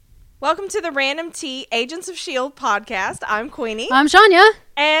Welcome to the Random Tea Agents of S.H.I.E.L.D. podcast. I'm Queenie. I'm Shania.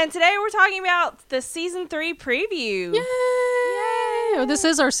 And today we're talking about the Season 3 preview. Yay! Oh, this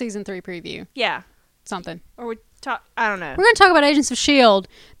is our Season 3 preview. Yeah. Something. Or I don't know. We're going to talk about Agents of S.H.I.E.L.D.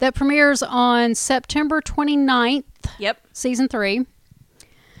 that premieres on September 29th. Yep. Season 3.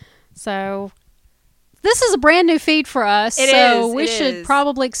 So, this is a brand new feed for us. We should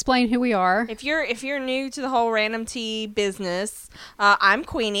probably explain who we are. If you're new to the whole Random Tea business, I'm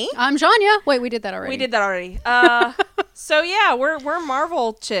Queenie. I'm Shania. Wait, we did that already. We did that already. So yeah, we're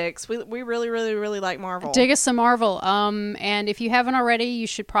Marvel chicks. We really like Marvel. Dig us some Marvel. And if you haven't already, you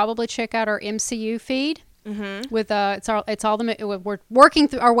should probably check out our MCU feed. Mm-hmm. With we're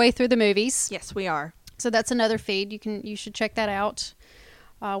working our way through the movies. Yes, we are. So that's another feed. You should check that out.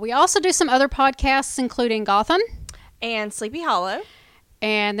 We also do some other podcasts, including Gotham and Sleepy Hollow,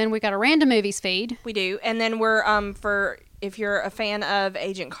 and then we got a random movies feed. We do, and then we're if you're a fan of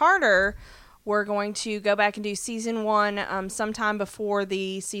Agent Carter, we're going to go back and do season 1 sometime before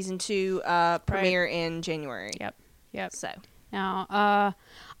the season 2 premiere in January. Yep. So now,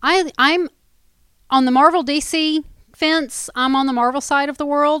 I'm on the Marvel DC fence. I'm on the Marvel side of the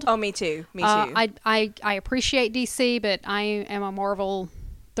world. Oh, me too. I appreciate DC, but I am a Marvel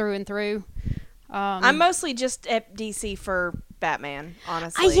through and through. I'm mostly just at DC for Batman,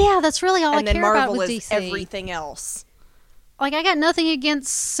 honestly. Yeah, that's really all I care Marvel about with is DC. Everything else. Like, I got nothing against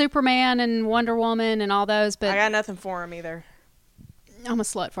Superman and Wonder Woman and all those, but I got nothing for him either. I'm a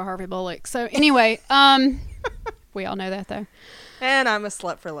slut for Harvey Bullock. So anyway, we all know that though. And I'm a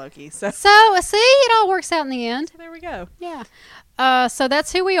slut for Loki. So see, it all works out in the end. There we go. Yeah. So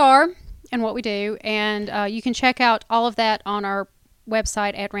that's who we are and what we do, and you can check out all of that on our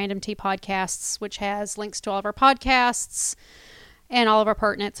website at Random Tea Podcasts, which has links to all of our podcasts and all of our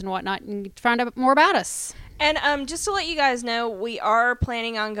pertinents and whatnot, and you can find out more about us. And just to let you guys know, we are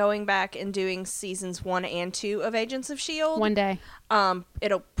planning on going back and doing seasons 1 and 2 of Agents of S.H.I.E.L.D. One day.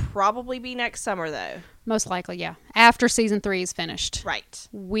 It'll probably be next summer, though. Most likely, yeah. After season 3 is finished. Right.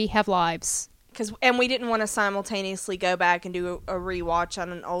 We have lives. And we didn't want to simultaneously go back and do a rewatch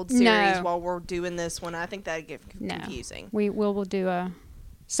on an old series while we're doing this one. I think that'd get confusing. We'll do a...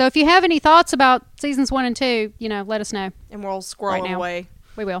 So if you have any thoughts about seasons 1 and 2, let us know. And we'll squirrel them away.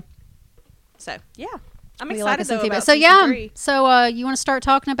 We will. So, yeah. I'm excited, though, about so, season 3. So, you want to start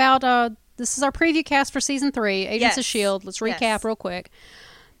talking about... this is our preview cast for season 3, Agents of S.H.I.E.L.D. Let's recap real quick.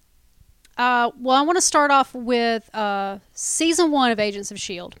 I want to start off with season 1 of Agents of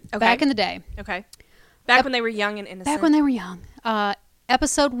S.H.I.E.L.D. Okay. Back in the day. Okay. Back when they were young and innocent. Back when they were young.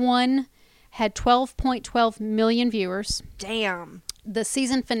 Episode 1 had 12.12 million viewers. Damn. The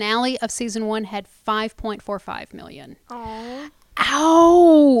season finale of season 1 had 5.45 million. Aww.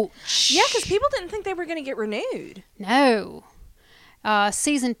 Ouch! Yeah, because people didn't think they were going to get renewed. No.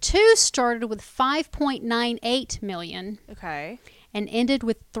 Season 2 started with 5.98 million. Okay. And ended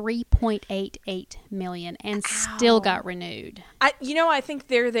with 3.88 million and still got renewed. I think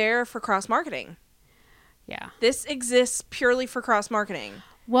they're there for cross-marketing. Yeah. This exists purely for cross-marketing.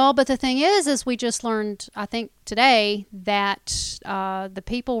 Well, but the thing is we just learned, I think today, that the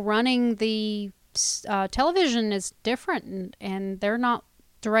people running the television is different, and they're not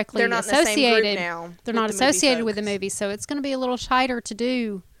directly associated. In the same group now. They're not associated with the movie, so it's going to be a little tighter to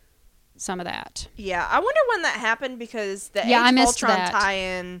do some of that. Yeah, I wonder when that happened, because the Age of Ultron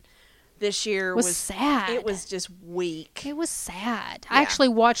tie-in this year was sad. It was just weak. It was sad. Yeah. I actually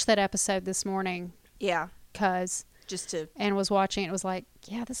watched that episode this morning. Yeah. And was watching it. It was like,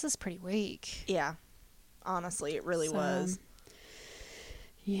 yeah, this is pretty weak. Yeah. Honestly, it really was.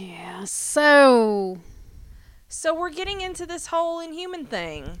 Yeah. So we're getting into this whole Inhuman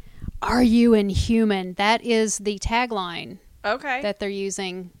thing. Are you Inhuman? That is the tagline. Okay. That they're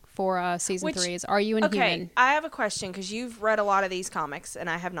using for season 3 is, are you Inhuman? Okay, I have a question, because you've read a lot of these comics, and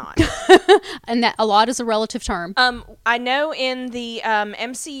I have not. And that a lot is a relative term. I know in the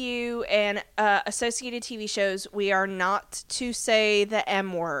MCU and associated TV shows, we are not to say the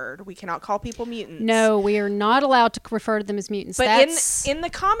M word. We cannot call people mutants. No, we are not allowed to refer to them as mutants. But in the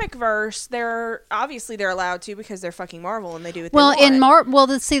comic verse, they're allowed to, because they're fucking Marvel and they do what they want.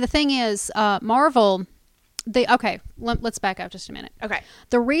 The thing is, Marvel... let's back up just a minute. Okay.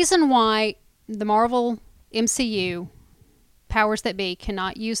 The reason why the Marvel MCU powers that be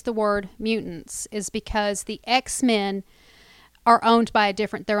cannot use the word mutants is because the X-Men are owned by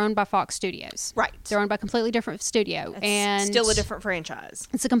they're owned by Fox Studios. Right. They're owned by a completely different studio. And still a different franchise.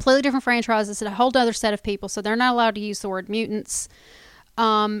 It's a completely different franchise. It's a whole other set of people, so they're not allowed to use the word mutants.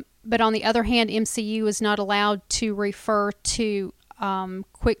 But on the other hand, MCU is not allowed to refer to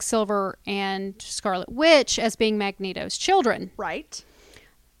Quicksilver and Scarlet Witch as being Magneto's children. Right.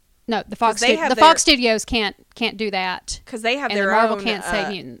 No, the Fox they have Fox Studios can't do that. Because they have And their the Marvel own... can't say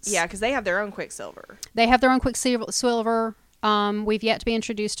mutants. Yeah, because they have their own Quicksilver. They have their own Quicksilver. We've yet to be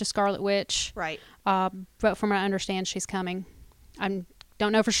introduced to Scarlet Witch. Right. But from what I understand, she's coming. I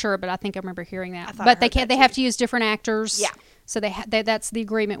don't know for sure, but I think I remember hearing that. I But they heard can't. that They have to use different actors. Yeah. So that's the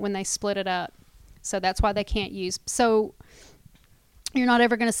agreement when they split it up. So that's why they can't use. So you're not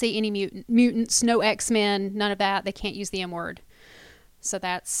ever going to see any mutants, no X-Men, none of that. They can't use the M word. So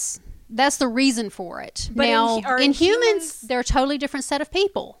that's the reason for it. But now, in humans, they're a totally different set of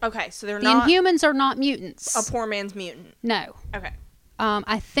people. Okay, so they're The not Inhumans are not mutants. a poor man's mutant. No. Okay.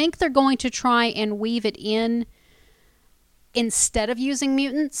 I think they're going to try and weave it in instead of using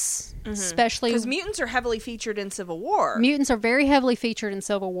mutants, especially Because mutants are heavily featured in Civil War. Mutants are very heavily featured in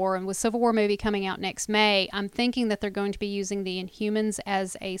Civil War, and with Civil War movie coming out next May, I'm thinking that they're going to be using the Inhumans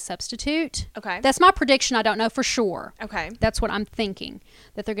as a substitute. Okay. That's my prediction. I don't know for sure. Okay. That's what I'm thinking,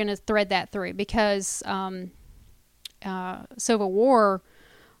 that they're going to thread that through, because Civil War,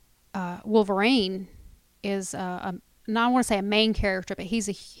 Wolverine is not, I want to say a main character, but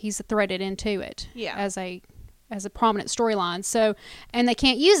he's threaded into it as a prominent storyline. So, and they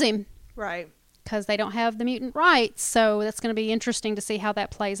can't use him Right. because they don't have the mutant rights. So that's going to be interesting to see how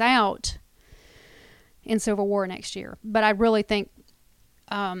that plays out in Civil War next year. But I really think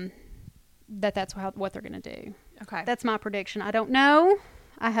that's what they're going to do. Okay. That's my prediction. I don't know.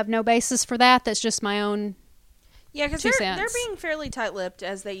 I have no basis for that. That's just my own. Yeah, because 2 they're cents. being fairly tight-lipped,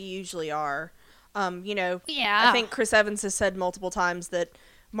 as they usually are. Yeah. I think Chris Evans has said multiple times that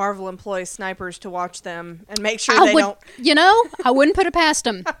Marvel employs snipers to watch them and make sure they don't. You know, I wouldn't put it past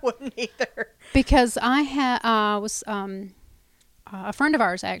them. I wouldn't either. Because I was a friend of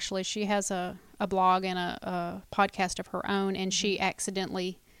ours, actually. She has a blog and a podcast of her own, and she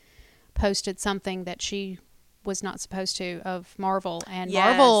accidentally posted something that she was not supposed to of Marvel, and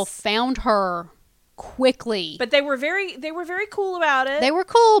Marvel found her quickly. But they were very cool about it. They were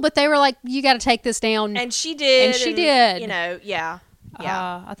cool, but they were like, "You got to take this down." And she did. And she did. You know, yeah.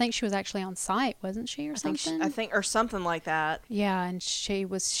 Yeah. I think she was actually on site, wasn't she, or something? I think, or something like that. Yeah, and she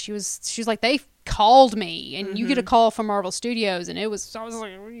was like, they called me, and you get a call from Marvel Studios, and I was like,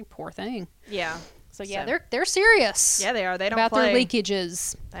 oh, poor thing. Yeah. So yeah, they're serious. Yeah, they are. They don't about play. their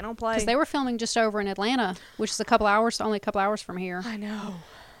leakages. They don't play. Because they were filming just over in Atlanta, which is only a couple hours from here. I know.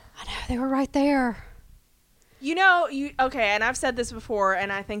 They were right there. You know, okay, and I've said this before,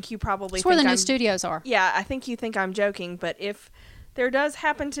 and I think you probably It's where think the new studios are. Yeah, I think you think I'm joking, but if there does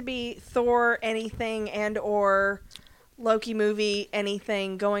happen to be Thor anything and or Loki movie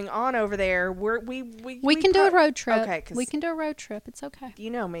anything going on over there, we can do a road trip. Okay, we can do a road trip. It's okay. You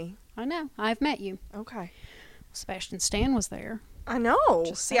know me. I know. I've met you. Okay. Sebastian Stan was there. I know.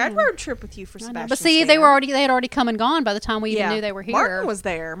 Just see, I'd saying. road trip with you for Sebastian. But see, Stan. they had already come and gone by the time we even knew they were here. Martin was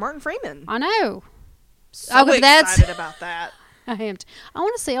there. Martin Freeman. I know. So but excited about that. I am. I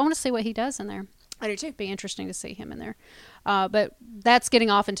want to see what he does in there. I do too. It'd be interesting to see him in there. But that's getting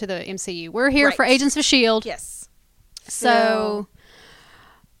off into the MCU. We're here for Agents of S.H.I.E.L.D. Yes. So,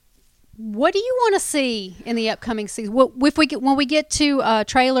 what do you want to see in the upcoming season? When we get to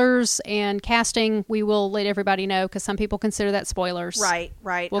trailers and casting, we will let everybody know, because some people consider that spoilers. Right.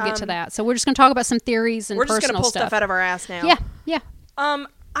 We'll get to that. So we're just going to talk about some theories and personal stuff. We're just going to pull stuff out of our ass now. Yeah.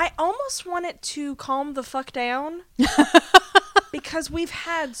 I almost want it to calm the fuck down. Because we've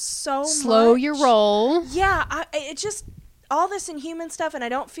had so Slow much. your roll. Yeah, it just all this Inhuman stuff, and I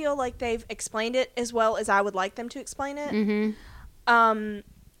don't feel like they've explained it as well as I would like them to explain it. Mm-hmm.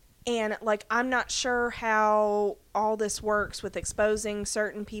 And like I'm not sure how all this works with exposing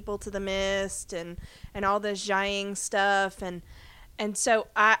certain people to the mist and all this Jiang stuff, and so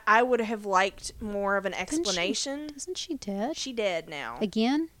I would have liked more of an explanation. Isn't she dead? She dead now.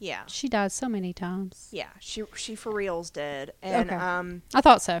 Again? Yeah. She died so many times. Yeah, she for real's dead. And okay. I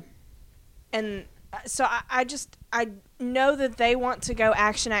thought so. And so I know that they want to go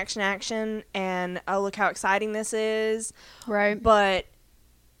action, and oh, look how exciting this is. Right. But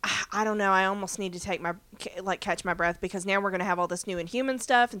I don't know. I almost need to catch my breath, because now we're going to have all this new Inhuman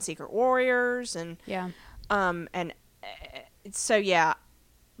stuff and Secret Warriors and so yeah.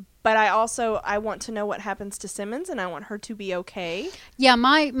 But I want to know what happens to Simmons, and I want her to be okay. Yeah,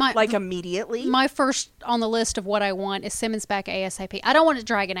 my like immediately. My first on the list of what I want is Simmons back ASAP. I don't want it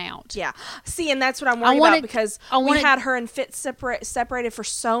dragging out. Yeah. See, and that's what I'm worried about, because we had her and Fitz separated for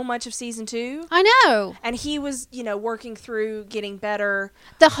so much of season 2. I know. And he was, working through getting better.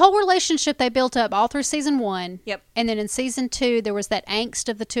 The whole relationship they built up all through season 1. Yep. And then in season 2, there was that angst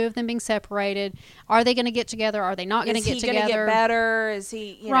of the two of them being separated. Are they going to get together? Are they not going to get together? Is he going to get better? Is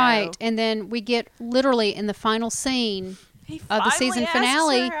he, Right. And then we get literally in the final scene of the season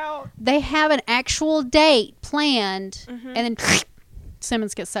finale. they have an actual date planned, Mm-hmm. and then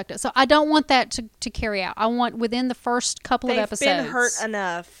Simmons gets sucked up. So I don't want that to carry out. I want within the first couple of episodes. They've been hurt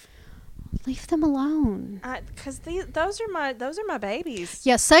enough. Leave them alone. Because those are my babies.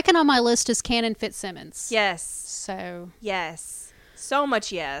 Yeah, second on my list is Canon Fitzsimmons. Yes. So Yes. So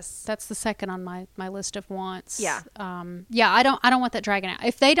much yes. that's the second on my list of wants. Yeah. Yeah, I don't want that dragging out.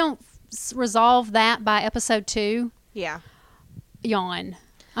 If they don't resolve that by episode 2, Yeah. yawn.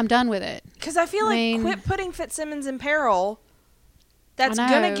 I'm done with it. Because I feel like quit putting Fitzsimmons in peril. That's I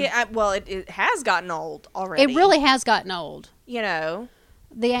gonna know. get it has gotten old already. It really has gotten old. You know.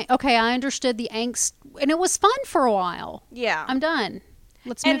 Okay, I understood the angst, and it was fun for a while. Yeah. I'm done.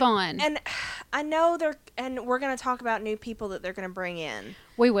 Let's move on. And I know we're gonna talk about new people that they're gonna bring in.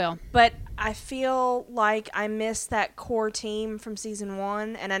 We will. But I feel like I miss that core team from season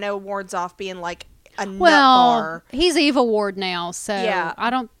 1, and I know Ward's off being like a nut bar. He's Evil Ward now, so Yeah. I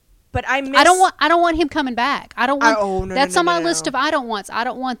don't But I don't want him coming back. I don't want. That's on my list of I don't wants. I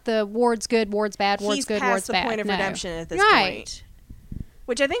don't want the Ward's good, Ward's bad, Ward's he's good, past Ward's the bad. point of No. redemption at this right. point.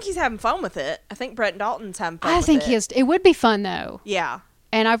 Which I think he's having fun with it. I think Brett Dalton's having fun I with think it. he is. It would be fun though. Yeah.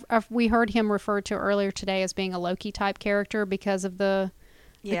 And we heard him referred to earlier today as being a Loki type character because of the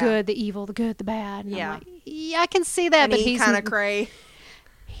good, the evil, the good, the bad. And Yeah. I'm like, yeah, I can see that, And but he's kind of cray.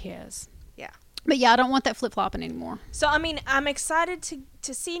 He is. Yeah. But yeah, I don't want that flip flopping anymore. So I mean, I'm excited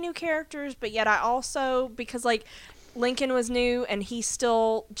to see new characters, but yet I also, because like Lincoln was new and he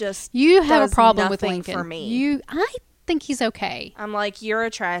still just You have does a problem with nothing Lincoln for me. I think he's okay. I'm like, you're a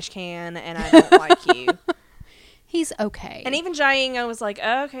trash can, and I don't like you. He's okay. And even Jainga was like,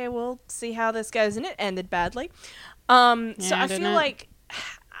 oh, okay, we'll see how this goes, and it ended badly. So I didn't feel it? like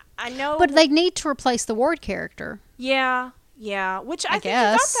I know, But they need to replace the Ward character. yeah, which I think we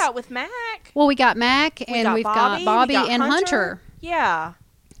guess. got that with Mac. Well, we got Mac, and we've got Bobby we got and Hunter. Yeah,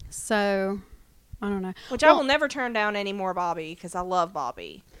 So, I don't know. which I will never turn down any more Bobby because I love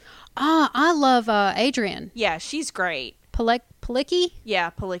Bobby. I love Adrian. Yeah, she's great. Palicki? Yeah,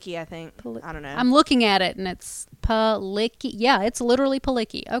 Palicki, I think. I don't know. I'm looking at it, and it's Palicki. Yeah, it's literally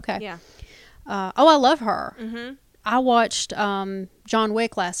Palicki. Okay. Yeah. I love her. Mm-hmm. I watched John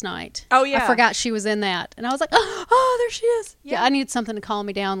Wick last night. Oh, yeah. I forgot she was in that. And I was like, oh, there she is. Yeah. Yeah, I needed something to calm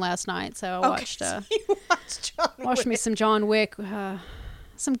me down last night, so I watched so you watched John watched me Wick. some John Wick.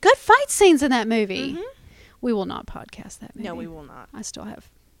 Some good fight scenes in that movie. Mhm. We will not podcast that movie. No, we will not. I still have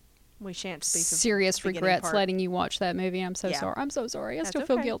We shan't speak of serious the beginning regrets part. letting you watch that movie. I'm so Yeah. sorry. I'm so sorry. I That's still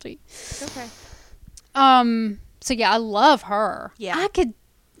feel okay. guilty. It's okay. So yeah, I love her. Yeah. I could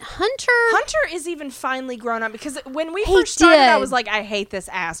Hunter is even finally grown up because when we He first started, I did. was like, I hate this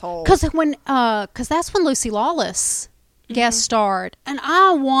asshole. because that's when Lucy Lawless guest starred, and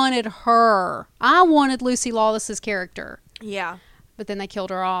I wanted her. I wanted Lucy Lawless's character, Yeah. but then they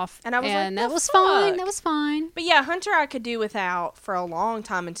killed her off, And I was like, that the was fine. fuck? That was fine. But yeah, Hunter I could do without for a long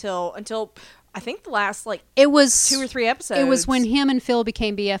time until I think the last like It was 2 or 3 episodes. It was when him and Phil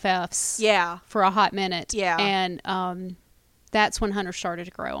became BFFs. Yeah. For a hot minute. Yeah. And that's when Hunter started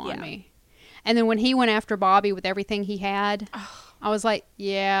to grow on Yeah. me. And then when he went after Bobby with everything he had, I was like,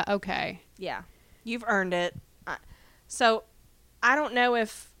 yeah, okay. Yeah. You've earned it. So I don't know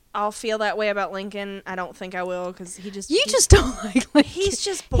if I'll feel that way about Lincoln. I don't think I will because he just You just don't like Lincoln. he's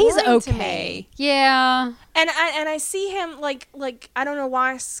just boring He's to okay. me. Yeah. And I see him like I don't know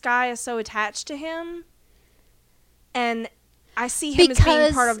why Sky is so attached to him. And I see him as being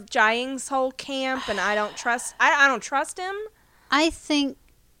Because- part of Jiang's whole camp, and I don't trust him. I think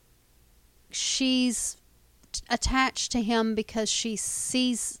she's attached to him because she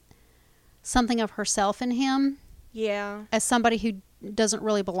sees something of herself in him Yeah, as somebody who doesn't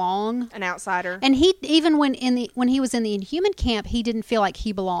really belong. an outsider. And he even when he was in the Inhuman camp, he didn't feel like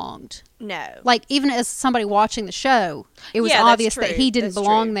he belonged. No, Like even as somebody watching the show, it was Yeah, that's obvious that true. he didn't That's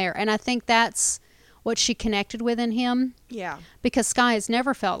belong true. there. And I think that's what she connected with in him yeah, because Sky has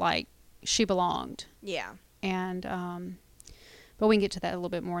never felt like she belonged. yeah, And but we can get to that a little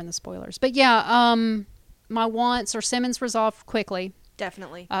bit more in the spoilers. But yeah, my wants are Simmons resolved quickly.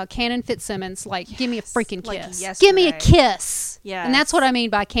 definitely. Canon Fitzsimmons, give me a freaking like kiss. Give me a yesterday. kiss. Yes. And that's what I mean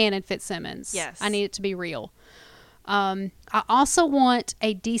by Canon Fitzsimmons. Yes. I need it to be real. I also want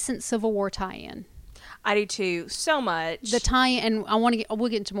a decent Civil War tie-in. I do too, so much. The tie-in, and we'll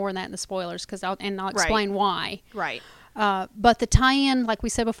get into more on that in the spoilers I'll explain why. Right. But the tie-in, like we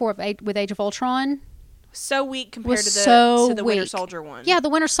said before, with Age of Ultron, So weak compared was to so the Winter weak. Soldier one. Yeah, the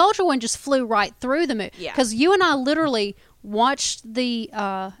Winter Soldier one just flew right through the movie. Yeah. Because you and I literally watched the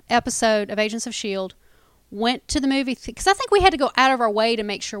episode of Agents of S.H.I.E.L.D., went to the movie, because I think we had to go out of our way to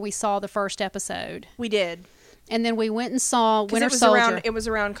make sure we saw the first episode. We did. And then we went and saw 'Cause Winter it was Soldier. It was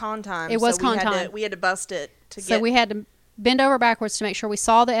around con time. It was so con time. We had to bust it to So get. we had to bend over backwards to make sure we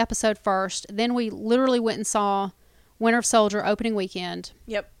saw the episode first. Then we literally went and saw Winter Soldier opening weekend.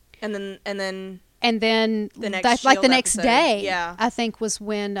 Yep. And then And then The next like the S.H.I.E.L.D. next episode. day, Yeah. I think was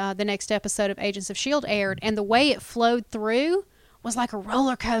when the next episode of Agents of S.H.I.E.L.D. aired. And the way it flowed through was like a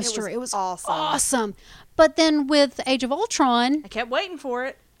roller coaster. It was awesome. But then with Age of Ultron, I kept waiting for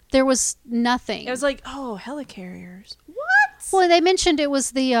it. there was nothing. It was like, oh, helicarriers. What? Well, they mentioned it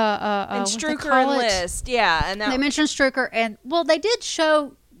was the And what they Strucker call and it. List. Yeah. And They that, mentioned Strucker, and well, they did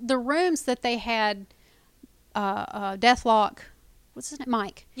show the rooms that they had Deathlock, what's his name,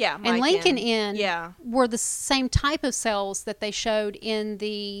 Mike, yeah. and Mike Lincoln in Yeah. were the same type of cells that they showed in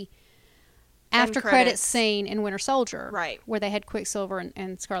the End after credits. credits scene in Winter Soldier, Right. where they had Quicksilver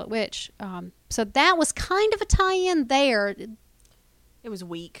and Scarlet Witch. So that was kind of a tie-in there, It was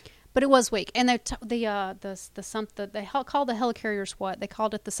weak. but it was weak. And they they called the helicarriers what? They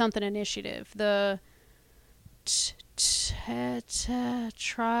called it the something initiative. The It's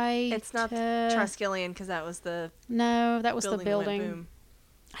not Triskelion because that was the No, that was the building. building. That went boom.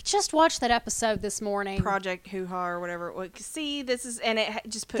 I just watched that episode this morning. Project Hoo Ha or whatever. Well, see, this is and it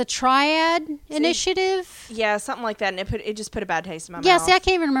just put The Triad Initiative. yeah something like that, and it just put a bad taste in my Yeah, mouth. see, I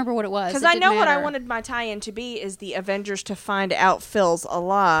can't even remember what it was. Because It I didn't know what I matter. wanted my tie-in to be is the Avengers to find out Phil's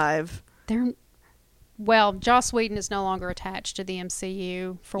alive. Well, Joss Whedon is no longer attached to the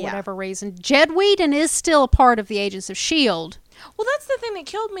MCU for Yeah. whatever reason. Jed Whedon is still a part of the Agents of S.H.I.E.L.D. Well, that's the thing that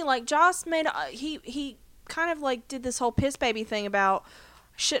killed me. Like Joss made he kind of like did this whole piss baby thing about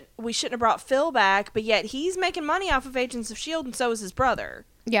we shouldn't have brought Phil back, but yet he's making money off of Agents of S.H.I.E.L.D. and so is his brother.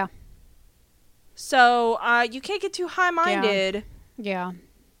 Yeah. So you can't get too high-minded. Yeah.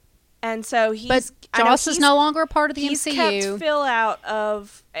 And so he's But I know Joss is no longer a part of the he's MCU. kept Phil out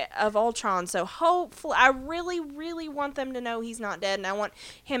of Ultron. So hopefully, I really, really want them to know he's not dead, and I want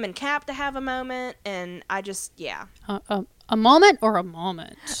him and Cap to have a moment. And I just A moment or a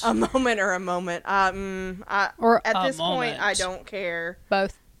moment? a moment or a moment. Or at a this point, I moment. don't care.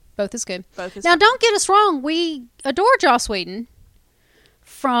 Both. Both is good. Both is Now, don't get us wrong. We adore Joss Whedon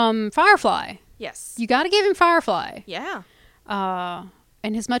from Firefly. yes, You got to give him Firefly. yeah.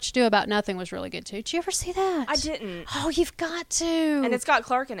 And His Much Ado About Nothing was really good, too. Did you ever see that? I didn't. Oh, you've got to. And it's got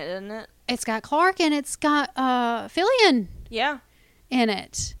Clark in it, isn't it? It's got Clark and it's got Fillion Yeah. in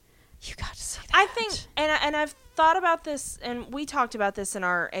it. You got to see that. I think, and I've thought about this, and we talked about this in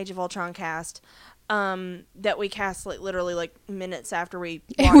our Age of Ultron cast, that we cast like literally like minutes after we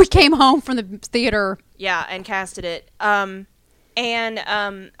watched we it. came home from the theater. Yeah, and casted it. I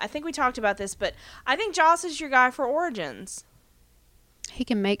think we talked about this, but I think Joss is your guy for Origins. He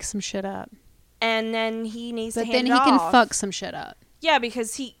can make some shit up. And then he needs But to then hand he it can off. fuck some shit up. Yeah,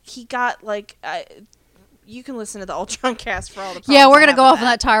 because he got like... you can listen to the Ultron cast for all the Yeah, problems we're I going to have go with off on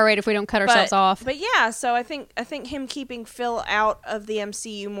that tirade if we don't cut ourselves off. But yeah, so I think him keeping Phil out of the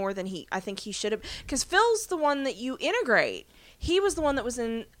MCU more than I think he should have, because Phil's the one that you integrate. He was the one that was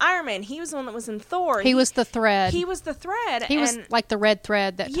in Iron Man. He was the one that was in Thor. He was the thread. He was the thread. He was like the red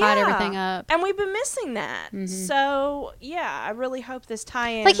thread that tied everything up. And we've been missing that. So yeah, I really hope this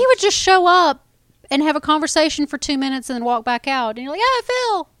tie-in. Like he would just show up and have a conversation for 2 minutes and then walk back out. And you're like, yeah,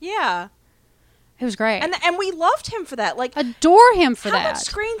 Phil. Yeah. It was great. And we loved him for that. Like, adore him for how that. much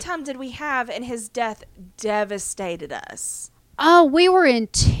screen time did we have, and his death devastated us? Oh, we were in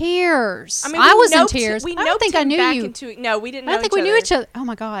tears. I mean, I was in noped- tears. We I don't think I knew you. No, we didn't know I don't think we knew each other. Oh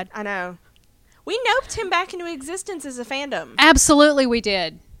my God. I know. We noped him back into existence as a fandom. Absolutely, we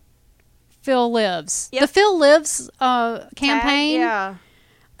did. Phil Lives. Yep. The Phil Lives campaign. Yeah.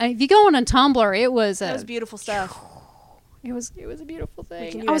 If you go on Tumblr, it was That was beautiful stuff. It was a beautiful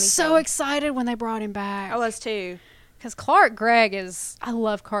thing. can do I was so anything. excited when they brought him back. I was too. Because Clark Gregg is. I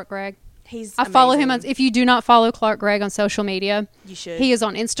love Clark Gregg. He's I follow him amazing. if you do not follow Clark Gregg on social media, You should. he is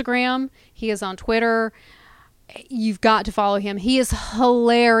on Instagram. He is on Twitter. You've got to follow him. He is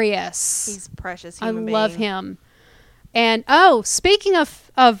hilarious. He's a precious I human being. love him. And speaking of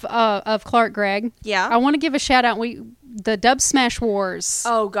Clark Gregg, Yeah. I want to give a shout out. The Dub Smash Wars.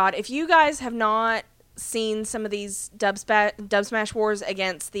 Oh God! If you guys have not seen some of these Dub Smash Wars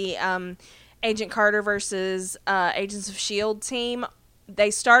against the Agent Carter versus Agents of S.H.I.E.L.D. team,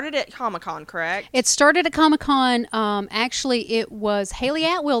 they started at Comic-Con, correct? It started at Comic-Con. Actually, it was Haley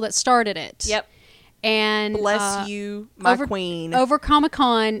Atwell that started it. Yep. And Bless you, my queen. Over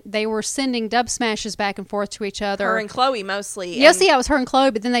Comic-Con, they were sending Dub Smashes back and forth to each other. Her and Chloe mostly. Yes, and yeah, it was her and Chloe,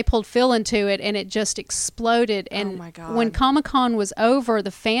 but then they pulled Phil into it, and it just exploded. And my God. when Comic-Con was over,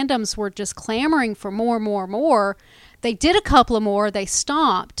 the fandoms were just clamoring for more and more and more. They did a couple of more. They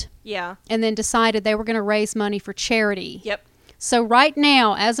stopped. Yeah. and then decided they were going to raise money for charity. Yep. So right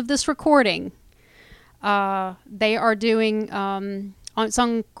now, as of this recording, they are doing it's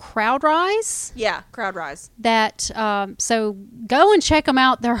on CrowdRise. Yeah, CrowdRise. That so go and check them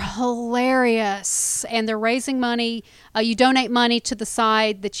out. They're hilarious, and they're raising money. You donate money to the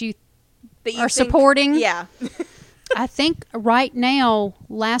side that you are supporting. Yeah. I think right now,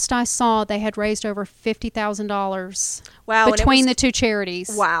 last I saw, they had raised over $50,000 between the two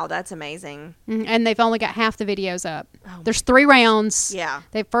charities. Wow, that's amazing. And they've only got half the videos up. There's 3 rounds. Yeah.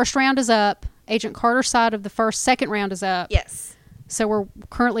 The first round is up. Agent Carter's side of the second round is up. Yes. So we're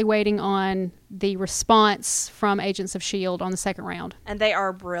currently waiting on the response from Agents of S.H.I.E.L.D. on the second round. And they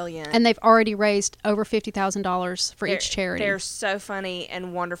are brilliant. And they've already raised over $50,000 for each charity. They're so funny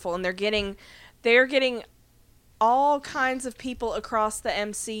and wonderful. And they're getting all kinds of people across the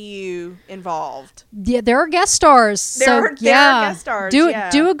MCU involved. Yeah, there are guest stars. There are guest stars.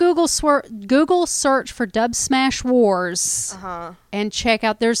 Do a Google search for Dub Smash Wars and check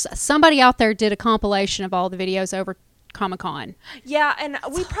out. There's somebody out there did a compilation of all the videos over Comic-Con. Yeah, and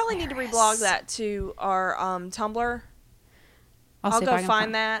we probably need to reblog that to our Tumblr. I'll go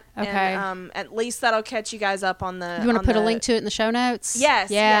find that. Okay. And, at least that'll catch you guys up on the... You want to put a link to it in the show notes? Yes.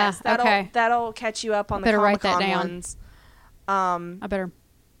 Yeah. Yes. That'll catch you up on the Comic-Con ones. I better...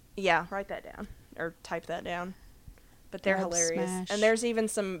 Yeah, write that down. Or type that down. But they're hilarious. Smash. And there's even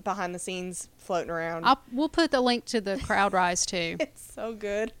some behind the scenes floating around. We'll put the link to the CrowdRise too. It's so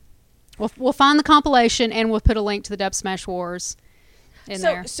good. We'll find the compilation and we'll put a link to the Dub Smash Wars in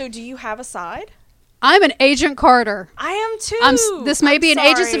there. So do you have a side? I'm an Agent Carter. I am too. This may be an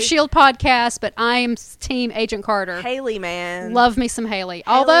Agents of S.H.I.E.L.D. podcast, but I am Team Agent Carter. Haley, man. Love me some Haley.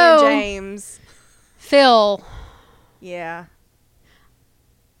 Although and James. Phil. Yeah.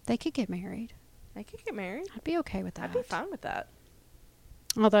 They could get married. They could get married. I'd be okay with that. I'd be fine with that.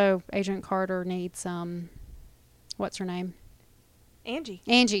 Although Agent Carter needs, what's her name? Angie.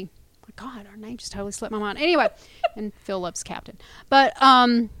 My God, her name just totally slipped my mind. Anyway, and Phil loves Captain. But,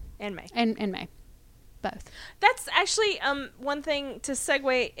 and May. And May. Both. That's actually one thing to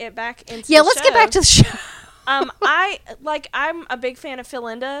segue it back into. Yeah, let's get back to the show. I'm a big fan of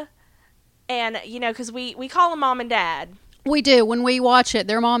Philinda, and because we call them mom and dad. We do when we watch it.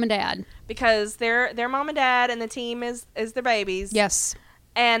 They're mom and dad because they're mom and dad, and the team is their babies. Yes.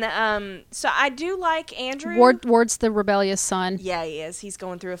 And so I do like Andrew. Ward's the rebellious son. Yeah, he is. He's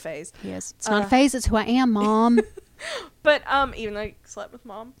going through a phase. He is. It's not a phase. It's who I am, Mom. But even though he slept with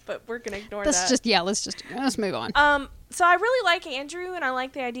Mom, but we're gonna ignore that. Let's move on. So I really like Andrew, and I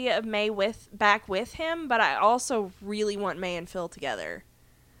like the idea of May back with him, but I also really want May and Phil together.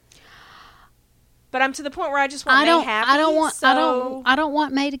 But I'm to the point where I just want May happy. I don't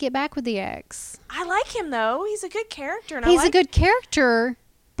want May to get back with the ex. I like him though. He's a good character. He's a good character,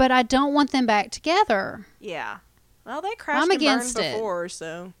 but I don't want them back together. Yeah. Well, they crashed and burned before,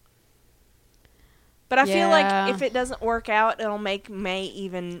 so. But I feel like if it doesn't work out, it'll make May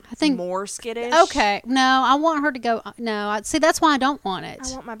even more skittish. Okay. No, I want her to go. No, see, that's why I don't want it.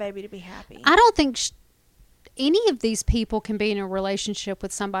 I want my baby to be happy. I don't think any of these people can be in a relationship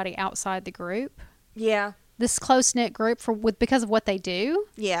with somebody outside the group. Yeah. This close-knit group because of what they do.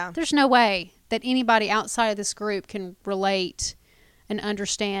 Yeah. There's no way that anybody outside of this group can relate and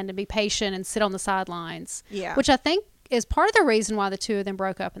understand and be patient and sit on the sidelines. Yeah. Which I think is part of the reason why the two of them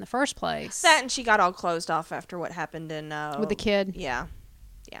broke up in the first place. That and she got all closed off after what happened in... with the kid. Yeah.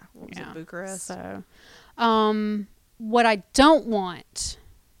 Yeah. What was it, Bucharest? So, what I don't want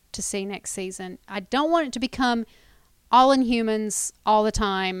to see next season, I don't want it to become all Inhumans all the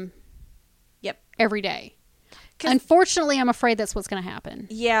time. Yep. Every day. Unfortunately, I'm afraid that's what's going to happen.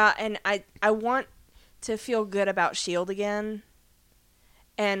 Yeah, and I want to feel good about S.H.I.E.L.D. again.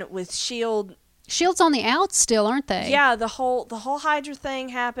 And with S.H.I.E.L.D., S.H.I.E.L.D.'s on the outs still, aren't they? Yeah, the whole Hydra thing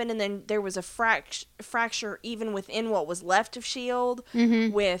happened, and then there was a fracture even within what was left of S.H.I.E.L.D.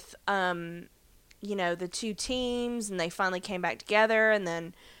 With the two teams, and they finally came back together, and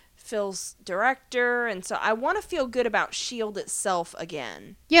then Phil's director, and so I want to feel good about S.H.I.E.L.D. itself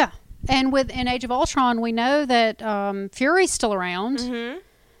again. Yeah, and in Age of Ultron, we know that Fury's still around. Mm-hmm.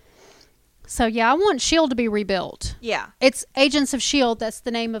 So, yeah, I want S.H.I.E.L.D. to be rebuilt. Yeah. It's Agents of S.H.I.E.L.D. That's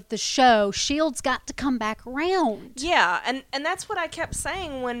the name of the show. S.H.I.E.L.D.'s got to come back around. Yeah, and that's what I kept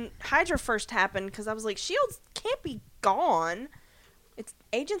saying when Hydra first happened, because I was like, S.H.I.E.L.D. can't be gone. It's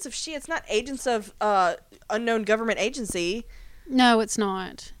Agents of S.H.I.E.L.D. It's not Agents of Unknown Government Agency. No, it's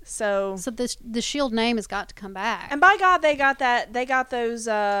not. So the S.H.I.E.L.D. name has got to come back. And by God, they got that. They got those,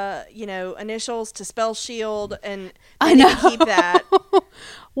 initials to spell S.H.I.E.L.D. and I know. Keep that.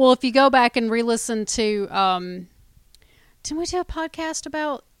 Well, if you go back and re-listen to, didn't we do a podcast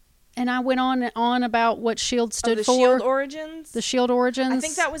about and I went on and on about what Shield stood the for. Shield Origins. The Shield Origins. I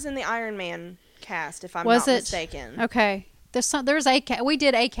think that was in the Iron Man cast, if I'm Was not it? mistaken. Okay. There's a we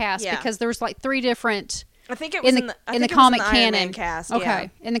did a cast because there was like 3 different. I think it was in the comic Iron canon. Man cast. Okay,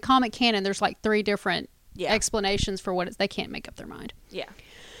 Yeah. in the comic canon, there's like 3 different Yeah. explanations for what they can't make up their mind. Yeah.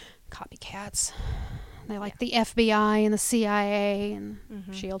 Copycats. They like the FBI and the CIA and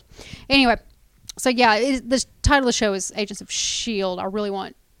Shield. Anyway, so yeah, the title of the show is Agents of Shield. I really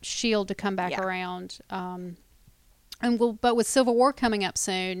want Shield to come back around. But with Civil War coming up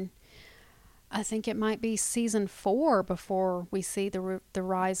soon, I think it might be season 4 before we see the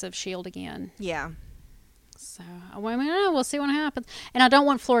rise of Shield again. Yeah. So we'll see what happens. And I don't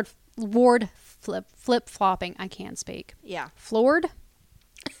want Ward flip flopping. I can't speak. Yeah. Floored.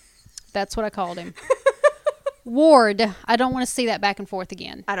 That's what I called him. Ward. I don't want to see that back and forth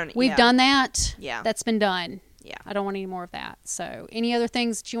again. We've done that. Yeah. That's been done. Yeah. I don't want any more of that. So, any other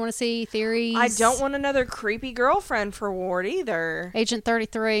things that you want to see? Theories? I don't want another creepy girlfriend for Ward either. Agent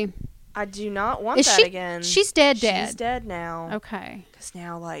 33. I do not want that again. She's dead. She's dead now. Okay. Because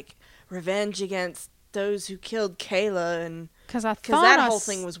now, like, revenge against those who killed Kayla, and because that whole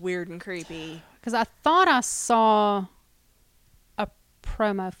thing was weird and creepy. Because I thought I saw a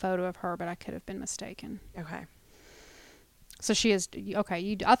promo photo of her, but I could have been mistaken. Okay. So she is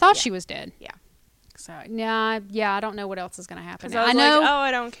okay. I thought she was dead. Yeah. So I don't know what else is going to happen. I know.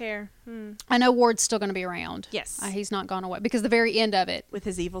 I don't care. I know Ward's still going to be around. Yes. He's not gone away because the very end of it with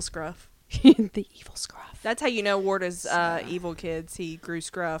his evil scruff. The evil scruff. That's how you know Ward is evil, kids. He grew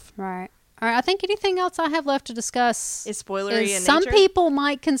scruff. Right. All right. I think anything else I have left to discuss is spoilery in some nature? people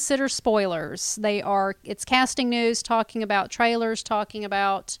might consider spoilers. It's casting news, talking about trailers, talking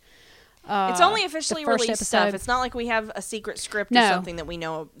about. It's only officially released episode. stuff. It's not like we have a secret script or something that we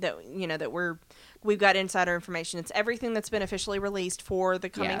know that we've got insider information. It's everything that's been officially released for the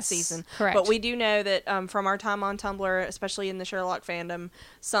coming season. Correct. But we do know that from our time on Tumblr, especially in the Sherlock fandom,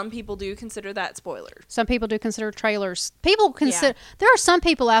 some people do consider that spoilers. Some people do consider trailers. There are some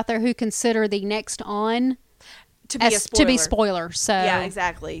people out there who consider the next on to be spoiler. So yeah,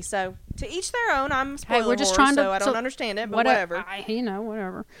 exactly. So to each their own. I'm a spoiler we're just whore, trying to. So I don't understand it, but whatever.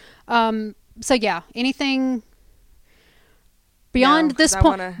 Whatever. So yeah, anything. Beyond this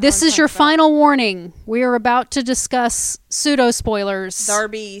point, this is your final warning. We are about to discuss pseudo spoilers. There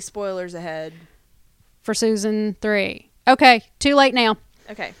be spoilers ahead for season 3. Okay, too late now.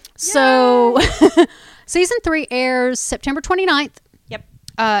 Okay. So, season 3 airs September 29th. Yep.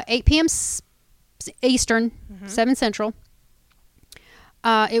 8 p.m. Eastern, 7 Central.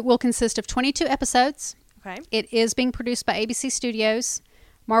 It will consist of 22 episodes. Okay. It is being produced by ABC Studios,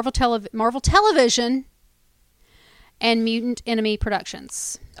 Marvel Television, and Mutant Enemy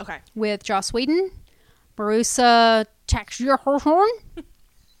Productions. Okay. With Joss Whedon, Marissa Takayama,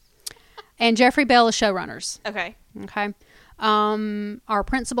 and Jeffrey Bell as showrunners. Okay. Okay. Our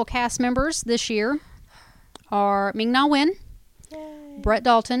principal cast members this year are Ming-Na Wen, Brett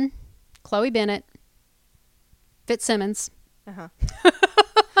Dalton, Chloe Bennett, Fitzsimmons. Uh-huh.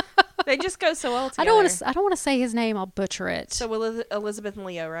 They just go so well together. I don't want to say his name. I'll butcher it. So Elizabeth and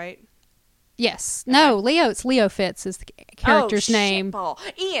Leo, right? Yes. Okay. No, Leo. It's Leo Fitz is the character's name.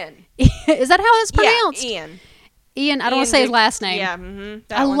 Ian. Is that how it's pronounced? Yeah, Ian. I don't want to say his last name. Yeah.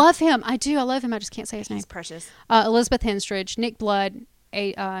 I love him. I do. I love him. I just can't say his name. He's precious. Elizabeth Henstridge, Nick Blood,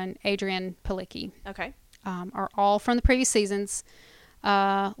 and Adrian Palicki. Okay. Are all from the previous seasons.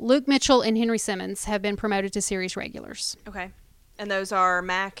 Luke Mitchell and Henry Simmons have been promoted to series regulars. Okay. And those are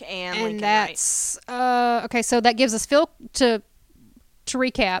Mac and Lincoln, that's right? Okay. So that gives us Phil to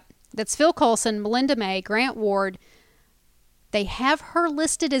recap. That's Phil Coulson, Melinda May, Grant Ward. They have her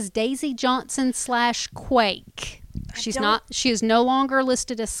listed as Daisy Johnson / Quake. She is no longer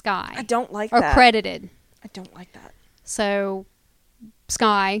listed as Skye. I don't like that. Or credited. I don't like that. So,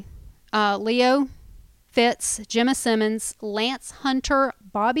 Skye, Leo Fitz, Gemma Simmons, Lance Hunter,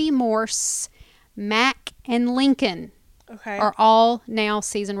 Bobby Morse, Mac, and Lincoln are all now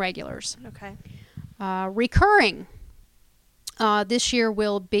season regulars. Okay. Recurring this year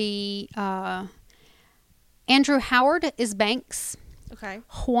will be Andrew Howard as Banks. Okay.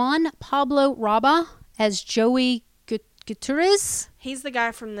 Juan Pablo Raba as Joey Gutierrez. He's the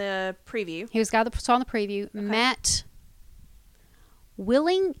guy from the preview. He was the guy that saw in the preview. Okay. Matt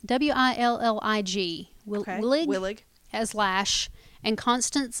Willing, Willig. Willig as Lash, and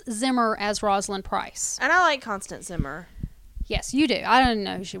Constance Zimmer as Rosalind Price. And I like Constance Zimmer. Yes, you do. I didn't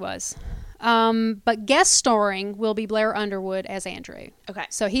know who she was. But guest starring will be Blair Underwood as Andrew. Okay.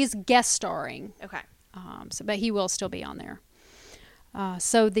 So he's guest starring. Okay. But he will still be on there.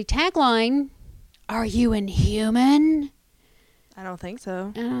 So the tagline, "Are you inhuman?" I don't think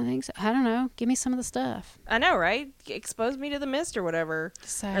so. I don't think so. I don't know. Give me some of the stuff. I know, right? Expose me to the mist or whatever.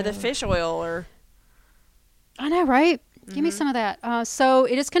 So, Or the fish oil or... I know, right? Give me some of that. So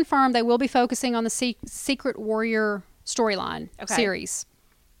it is confirmed they will be focusing on the Secret Warrior storyline series.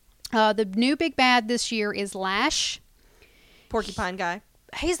 The new big bad this year is Lash. Porcupine guy.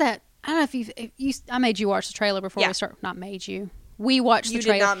 He's that. I don't know if you. I made you watch the trailer before we start. Not made you. We watched the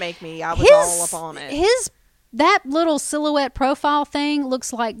trailer. You did not make me. I was all up on it. That little silhouette profile thing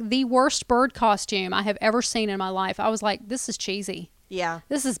looks like the worst bird costume I have ever seen in my life. I was like, this is cheesy. Yeah.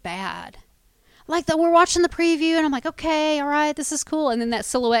 This is bad. Like, we're watching the preview, and I'm like, okay, all right, this is cool. And then that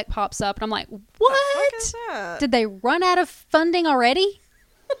silhouette pops up, and I'm like, what? What is that? Did they run out of funding already?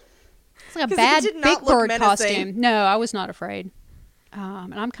 It's like a bad big bird costume. No, I was not afraid.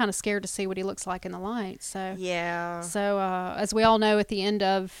 And I'm kind of scared to see what he looks like in the light. So yeah. So as we all know, at the end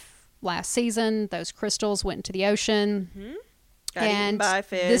of last season, those crystals went into the ocean. Mm-hmm. Got eaten by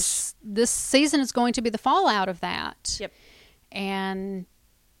fish. This season is going to be the fallout of that. Yep. And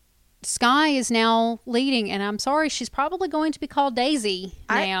Skye is now leading, and I'm sorry, she's probably going to be called Daisy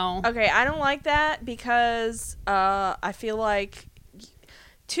now. I don't like that because I feel like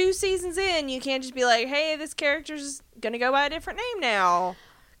 2 seasons in, you can't just be like, hey, this character's going to go by a different name now.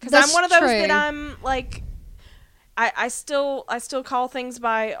 Because I'm one of those that I'm like, I still call things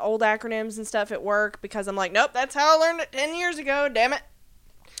by old acronyms and stuff at work because I'm like, nope, that's how I learned it 10 years ago, damn it.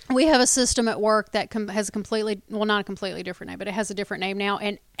 We have a system at work that has a completely, well, not a completely different name, but it has a different name now,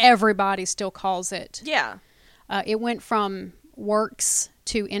 and everybody still calls it. Yeah. It went from Works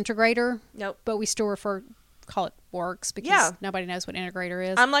to Integrator. Nope. But we still call it Works because nobody knows what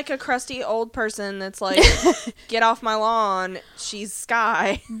Integrator is. I'm like a crusty old person that's like, get off my lawn, she's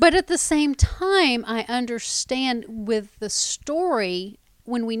Skye. But at the same time, I understand with the story,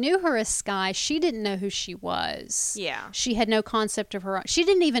 when we knew her as Skye, she didn't know who she was. Yeah. She had no concept of her. She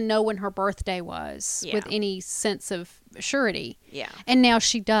didn't even know when her birthday was with any sense of surety. Yeah. And now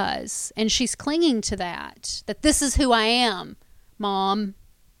she does. And she's clinging to that this is who I am, Mom.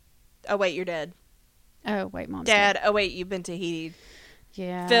 Oh, wait, you're dead. Oh, wait, Mom's Dad. dead. Oh, wait, you've been Tahiti'd.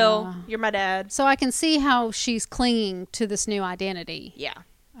 Yeah. Phil, you're my dad. So I can see how she's clinging to this new identity. Yeah.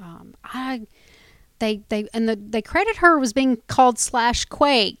 They credit her as being called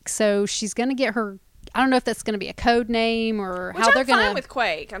 /Quake, so she's going to get her. I don't know if that's going to be a code name or how they're going to. I'm fine with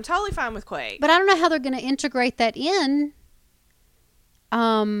Quake. I'm totally fine with Quake. But I don't know how they're going to integrate that in.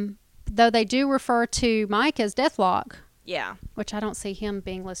 Though they do refer to Mike as Deathlock. Yeah. Which I don't see him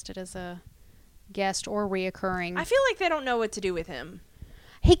being listed as a guest or reoccurring. I feel like they don't know what to do with him.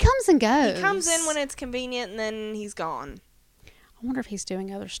 He comes and goes. He comes in when it's convenient and then he's gone. I wonder if he's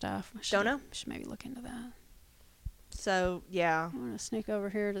doing other stuff. Don't know. Should maybe look into that. So, yeah. I'm going to sneak over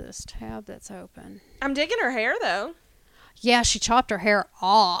here to this tab that's open. I'm digging her hair, though. Yeah, she chopped her hair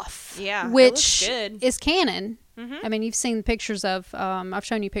off. Yeah, which it looks good. is canon. Mm-hmm. I mean, you've seen pictures of, I've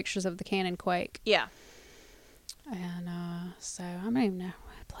shown you pictures of the canon Quake. Yeah. And so I don't even know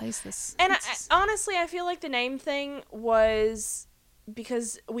what plays this. And honestly, I feel like the name thing was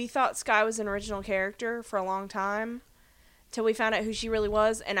because we thought Skye was an original character for a long time till we found out who she really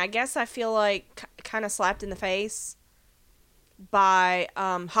was. And I guess I feel like kind of slapped in the face by,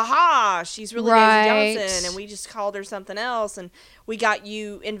 she's really Daisy Johnson, and we just called her something else, and we got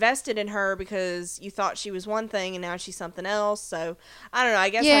you invested in her because you thought she was one thing, and now she's something else. So, I don't know, I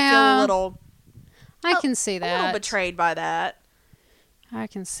guess I feel a little... I can see that. A little betrayed by that. I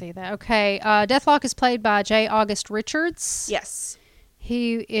can see that. Okay, Deathlock is played by J. August Richards. Yes.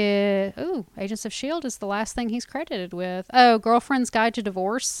 He is... Agents of S.H.I.E.L.D. is the last thing he's credited with. Oh, Girlfriend's Guide to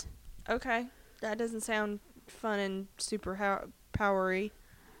Divorce. Okay. That doesn't sound fun and super powery.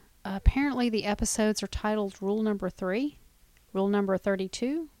 Apparently the episodes are titled Rule Number 3, Rule Number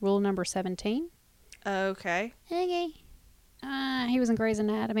 32, Rule Number 17. Okay. He was in Grey's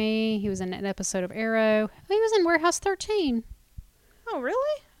Anatomy. He was in an episode of Arrow. He was in Warehouse 13. Oh,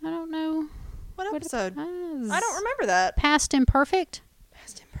 really? I don't know. What episode? I don't remember that. Past Imperfect.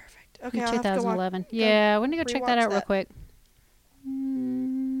 Okay, in I'll 2011. Yeah, we're going to go check that out real quick.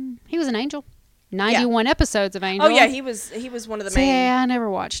 He was an Angel. 91 episodes of Angel. Oh, yeah, he was one of the main. Yeah, I never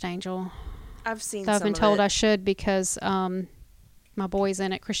watched Angel. I've seen I've some been of told it. I should because my boy's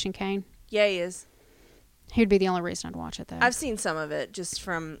in it, Christian Kane. Yeah, he is. He'd be the only reason I'd watch it, though. I've seen some of it just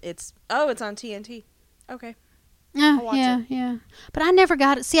from it's on TNT. Okay. Yeah. But I never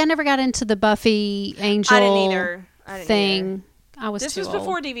got it. See, I never got into the Buffy Angel I didn't either. thing. I was This too was old.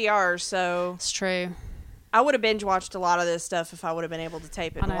 before DVR, so It's true. I would have binge watched a lot of this stuff if I would have been able to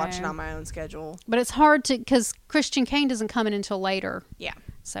tape it I and watch it know. on my own schedule. But it's hard to, because Christian Kane doesn't come in until later. Yeah.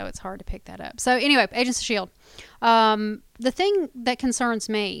 So it's hard to pick that up. So anyway, Agents of S.H.I.E.L.D. The thing that concerns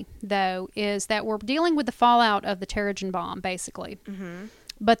me, though, is that we're dealing with the fallout of the Terrigen bomb, basically. Mm-hmm.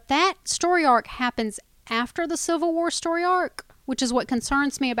 But that story arc happens after the Civil War story arc, which is what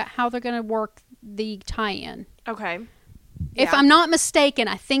concerns me about how they're going to work the tie-in. Okay. If I'm not mistaken,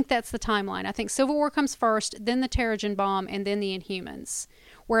 I think that's the timeline. I think Civil War comes first, then the Terrigen bomb, and then the Inhumans.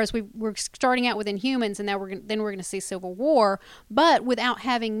 Whereas we're starting out with Inhumans, and now we're going to see Civil War. But without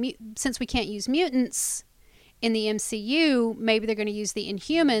having, since we can't use mutants in the MCU, maybe they're going to use the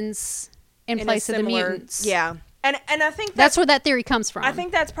Inhumans in place of the mutants. Yeah. And I think that's where that theory comes from. I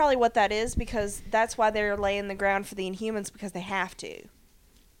think that's probably what that is, because that's why they're laying the ground for the Inhumans, because they have to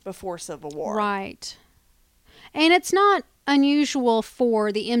before Civil War. Right. And it's not unusual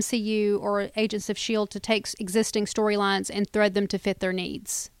for the MCU or Agents of S.H.I.E.L.D. to take existing storylines and thread them to fit their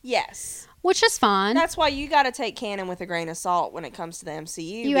needs. Yes. Which is fine. That's why you got to take canon with a grain of salt when it comes to the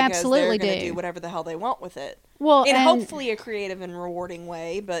MCU. You absolutely they're going to do. do whatever the hell they want with it. Well, in hopefully a creative and rewarding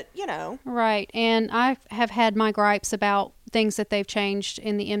way, but, you know. Right. And I have had my gripes about things that they've changed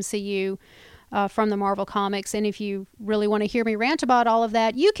in the MCU from the Marvel Comics. And if you really want to hear me rant about all of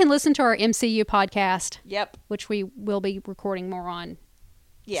that, you can listen to our MCU podcast. Yep. Which we will be recording more on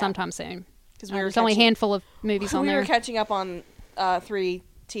sometime soon. Because there's only a handful of movies on there. We were catching up on 3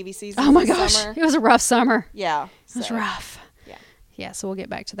 TV seasons. Oh my gosh. Summer. It was a rough summer. Yeah. It was rough. Yeah. Yeah, so we'll get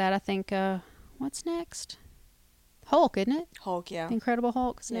back to that. I think, what's next? Hulk, isn't it? Hulk, yeah. The Incredible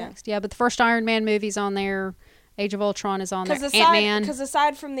Hulk is next. Yeah, but the first Iron Man movie's on there. Age of Ultron is on there. Ant-Man. Because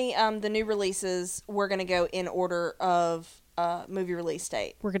aside from the new releases, we're going to go in order of movie release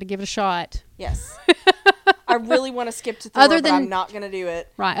date. We're going to give it a shot. Yes. I really want to skip to Thor, but I'm not going to do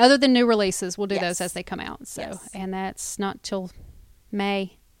it. Right. Other than new releases, we'll do those as they come out. So, and that's not till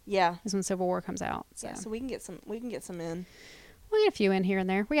May. Yeah. Is when Civil War comes out. So, so we can get some in. We'll get a few in here and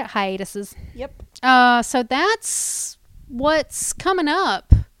there. We got hiatuses. Yep. So that's what's coming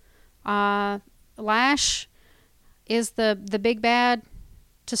up. Lash is the big bad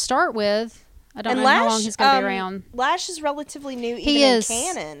to start with. I don't know how long he's going to be around. Lash is relatively new in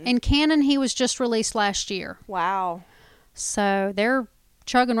canon. In canon, he was just released last year. Wow. So they're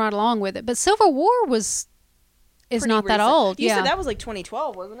chugging right along with it. But Civil War is not that old. You said that was like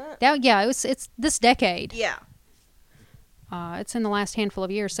 2012, wasn't it? It's this decade. Yeah. It's in the last handful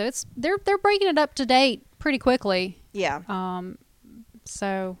of years, so they're breaking it up to date pretty quickly. Yeah.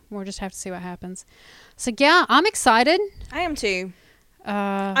 So we'll just have to see what happens. So yeah, I'm excited. I am too.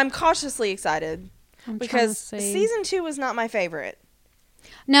 I'm cautiously excited because season 2 was not my favorite.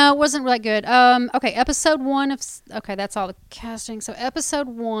 No, it wasn't really good. Okay, episode 1 of that's all the casting. So episode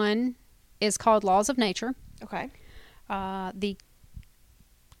 1 is called Laws of Nature. Okay.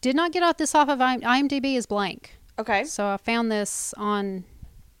 Did not get this off of IMDb is blank. Okay. So I found this on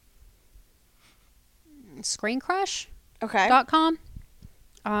ScreenCrush.com.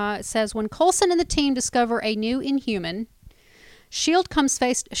 Okay. It says, when Coulson and the team discover a new Inhuman,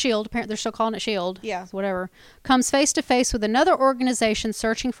 S.H.I.E.L.D. apparently they're still calling it S.H.I.E.L.D. Yeah. Whatever. Comes face to face with another organization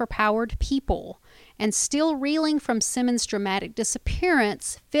searching for powered people. And still reeling from Simmons' dramatic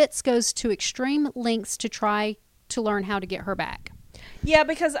disappearance, Fitz goes to extreme lengths to try to learn how to get her back. Yeah,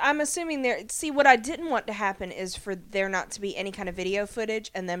 because I'm assuming what I didn't want to happen is for there not to be any kind of video footage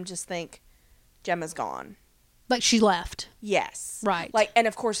and them just think Gemma's gone. Like she left. Yes. Right. Like, and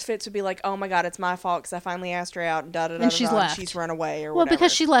of course Fitz would be like, oh my God, it's my fault because I finally asked her out and da-da-da-da. And she's left. And she's run away or whatever. Well,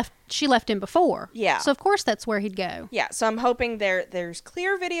 because she left him before. Yeah. So of course that's where he'd go. Yeah, so I'm hoping there's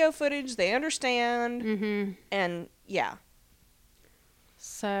clear video footage, they understand, and yeah.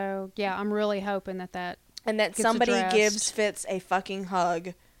 So, yeah, I'm really hoping that and that somebody gives Fitz a fucking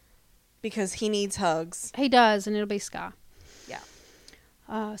hug because he needs hugs. He does, and it'll be Sky. Yeah.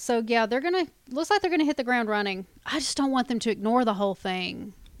 So yeah, looks like they're gonna hit the ground running. I just don't want them to ignore the whole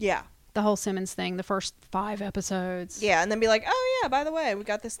thing. Yeah. The whole Simmons thing, the first 5 episodes. Yeah, and then be like, oh yeah, by the way, we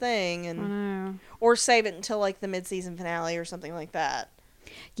got this thing, and I know. Or save it until like the mid-season finale or something like that.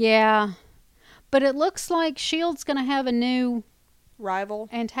 Yeah. But it looks like S.H.I.E.L.D.'s gonna have a new rival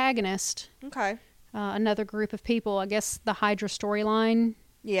antagonist. Okay. Another group of people. I guess the Hydra storyline.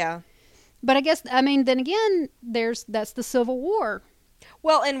 Yeah. But then again, that's the Civil War.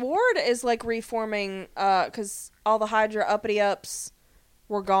 Well, and Ward is like reforming because all the Hydra uppity-ups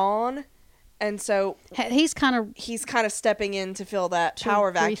were gone, and so he's kind of stepping in to fill that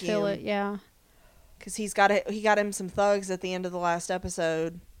power vacuum. Refill it, yeah. Because he got him some thugs at the end of the last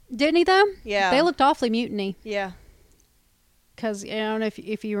episode. Didn't he though? Yeah. They looked awfully mutiny. Yeah. Because I don't know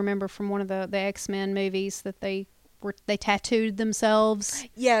if you remember from one of the X-Men movies that they tattooed themselves.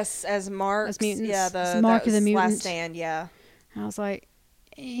 Yes, as marks. As mutants. Yeah, the mark of the mutants. Last Stand. Yeah. I was like,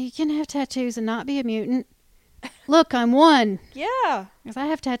 You can have tattoos and not be a mutant. Look, I'm one. Yeah. Because I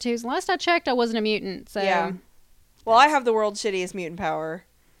have tattoos. Last I checked, I wasn't a mutant. So Yeah. Well, I have the world's shittiest mutant power.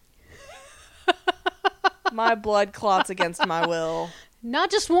 My blood clots against my will. Not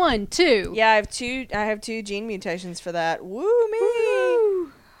just one, two. Yeah, I have two gene mutations for that. Woo me!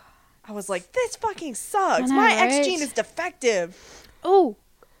 Woo. I was like, this fucking sucks. Know, My right? X gene is defective. Oh,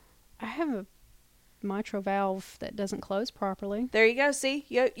 I have a mitral valve that doesn't close properly. There you go. See,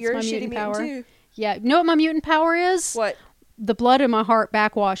 you're a my shitty mutant mutant power. too. Yeah, you know what my mutant power is? What? The blood in my heart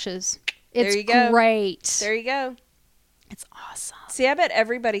backwashes. It's There you go. great. There you go. It's awesome. See, I bet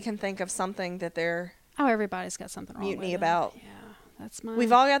everybody can think of something that they're Oh, everybody's got something wrong mutiny with about. it. Yeah, that's my.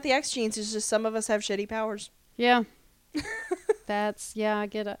 We've all got the X genes. It's just some of us have shitty powers. Yeah. I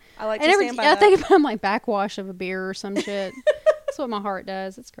get it. I like And to stand by I that. think about my backwash of a beer or some shit. That's what my heart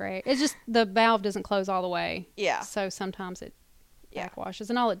does. It's great. It's just the valve doesn't close all the way. Yeah. So sometimes it Yeah. backwashes,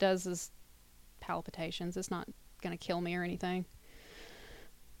 and all it does is palpitations. It's not going to kill me or anything.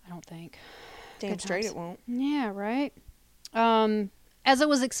 I don't think. Damn Good straight times. it won't. Yeah, right. As it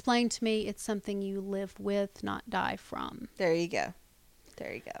was explained to me, it's something you live with, not die from. There you go.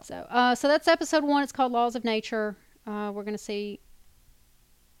 There you go. So that's episode 1. It's called Laws of Nature. We're going to see.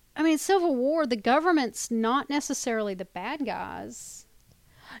 I mean, Civil War, the government's not necessarily the bad guys.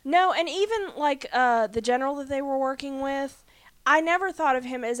 No, and even like the general that they were working with, I never thought of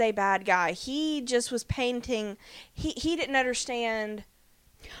him as a bad guy. He just was painting. He didn't understand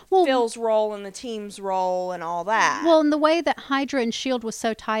Well, Phil's role and the team's role and all that. Well, in the way that Hydra and S.H.I.E.L.D. was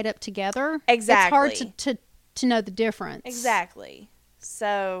so tied up together, Exactly. it's hard to know the difference. Exactly.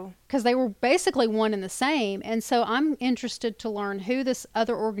 So Because they were basically one and the same. And so I'm interested to learn who this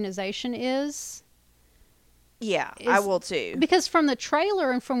other organization is. yeah, I will too. Because from the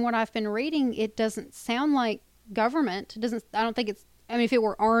trailer and from what I've been reading, it doesn't sound like government. It doesn't. I don't think it's. I mean, if it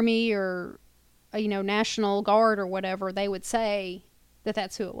were Army or, National Guard or whatever, they would say that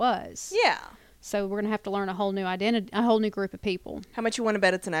that's who it was. Yeah. So we're gonna have to learn a whole new identity, a whole new group of people. How much you want to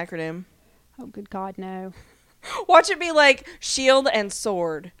bet it's an acronym? Oh, good God, no! Watch it be like Shield and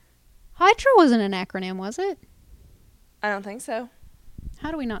Sword. Hydra wasn't an acronym, was it? I don't think so. How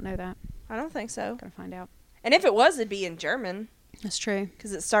do we not know that? I don't think so. Gotta find out. And if it was, it'd be in German That's true.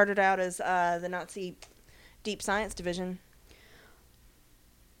 because it started out as the Nazi Deep Science Division.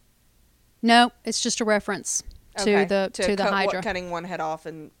 No, it's just a reference to the Hydra. Cutting one head off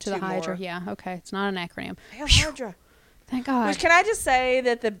and To two the Hydra, more. yeah. Okay, it's not an acronym. Hail Hydra. Thank God. Which, can I just say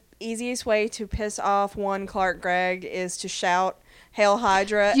that the easiest way to piss off one Clark Gregg is to shout "Hail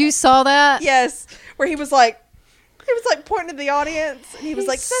Hydra"? You saw that? Yes, where he was like pointing to the audience, and he was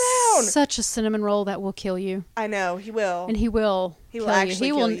like, "Sit down." Such a cinnamon roll that will kill you, I know he will, and he will. He will kill you. actually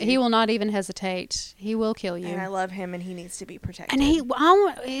He kill will. you. He will not even hesitate. He will kill you. and I love him, and he needs to be protected.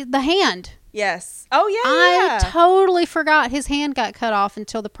 And the hand. yes. Oh yeah, I yeah. totally forgot his hand got cut off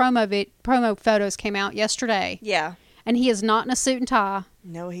until the promo photos came out yesterday, Yeah. and he is not in a suit and tie,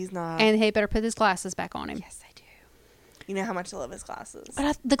 No, he's not. and he better put his glasses back on him. yes, I do. You know how much I love his glasses.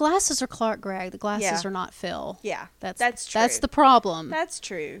 But the glasses are Clark Gregg. The glasses Yeah. are not Phil. Yeah, That's true. That's the problem. That's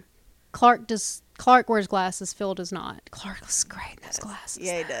true. Clark wears glasses. Phil does not. Clark looks great in those glasses.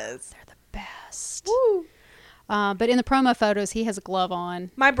 Yeah, he does. They're the best. Woo. But in the promo photos, he has a glove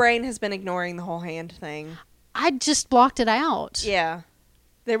on. My brain has been ignoring the whole hand thing. I just blocked it out. Yeah.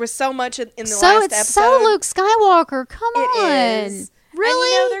 There was so much in the So last it's episode. so Luke Skywalker. Come on. It is.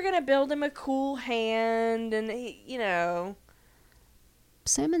 Really? And they're going to build him a cool hand and,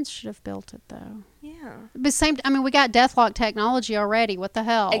 Simmons should have built it, though. yeah. But we got Deathlock technology already. What the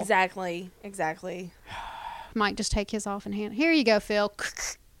hell? Exactly. Might just take his off in hand. Here you go, Phil.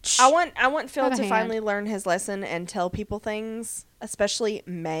 I want Phil Have a to hand. finally learn his lesson and tell people things, especially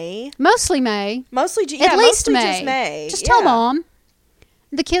May. Mostly May. Mostly, At least mostly May. just May. Just Yeah. tell Mom.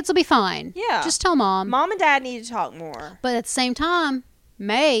 The kids will be fine. Yeah. Just tell Mom. Mom and Dad need to talk more. But at the same time,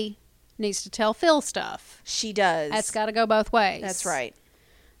 May needs to tell Phil stuff. She does. That's got to go both ways. That's right.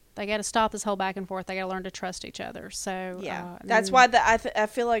 They got to stop this whole back and forth. They got to learn to trust each other. So Yeah, that's why I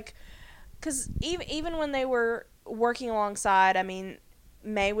feel like, because even when they were working alongside, I mean,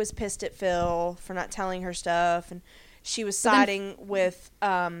 May was pissed at Phil for not telling her stuff, and she was siding with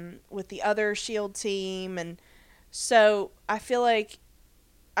the other Shield team, and so I feel like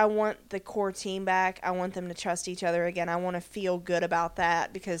I want the core team back. I want them to trust each other again. I want to feel good about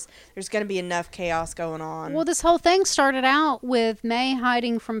that because there's going to be enough chaos going on. Well, this whole thing started out with May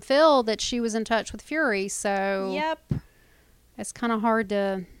hiding from Phil that she was in touch with Fury. So yep. it's kind of hard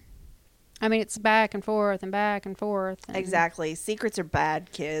to. I mean, it's back and forth and back and forth. And Exactly. Secrets are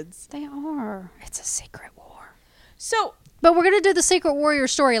bad, kids. They are. It's a secret war. So, But we're going to do the Secret Warrior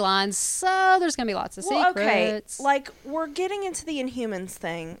storylines, so there's going to be lots of secrets. Okay, like, we're getting into the Inhumans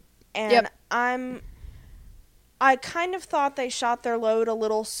thing, and Yep. I kind of thought they shot their load a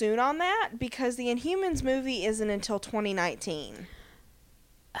little soon on that, because the Inhumans movie isn't until 2019.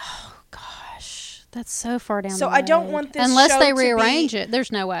 Oh, gosh. That's so far down So the road. I don't want this Unless show they to rearrange be- it.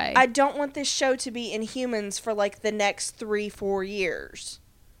 There's no way. I don't want this show to be Inhumans for, like, the next 3-4 years.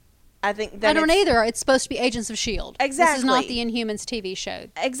 I think that I don't either. It's supposed to be Agents of S.H.I.E.L.D. This is not Exactly. the Inhumans TV show.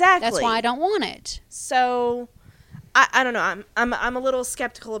 Exactly. That's why I don't want it. So, I don't know. I'm a little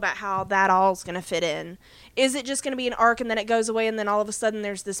skeptical about how that all's going to fit in. Is it just going to be an arc and then it goes away and then all of a sudden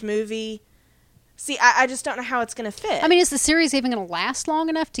there's this movie? See, I just don't know how it's going to fit. I mean, is the series even going to last long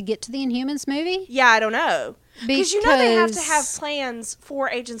enough to get to the Inhumans movie? Yeah, I don't know. Because you know they have to have Because- plans for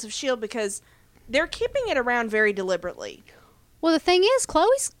Agents of S.H.I.E.L.D. because they're keeping it around very deliberately. Well, the thing is,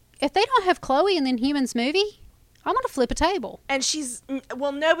 if they don't have Chloe in the Inhumans movie, I'm going to flip a table. And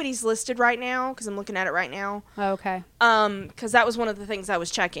nobody's listed right now because I'm looking at it right now. Okay. Because that was one of the things I was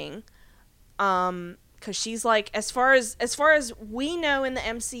checking. Because she's like, as far as we know in the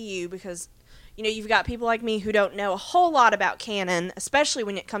MCU, because you know you've got people like me who don't know a whole lot about canon, especially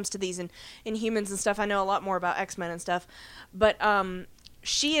when it comes to these Inhumans and stuff. I know a lot more about X-Men and stuff, but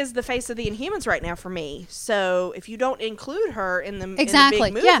she is the face of the Inhumans right now for me. So if you don't include her in the Exactly.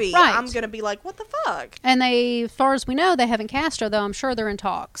 in the big movie, Yeah, right. I'm gonna be like, what the fuck? And they, as far as we know, they haven't cast her, though I'm sure they're in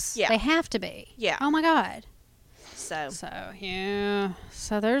talks. Yeah. They have to be. Yeah. Oh, my God. So Yeah.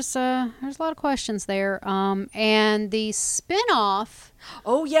 So there's a lot of questions there. And the spinoff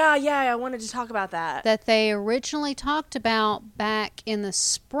oh yeah, I wanted to talk about that. that they originally talked about back in the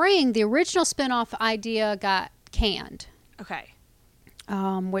spring, the original spinoff idea got canned, Okay.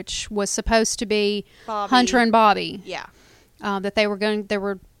 which was supposed to be Bobby. Hunter and Bobby. Yeah. That originally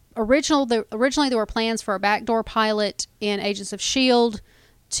there were plans for a backdoor pilot in Agents of S.H.I.E.L.D.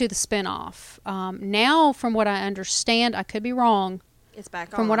 to the spinoff. Now, from what I understand, I could be wrong. It's back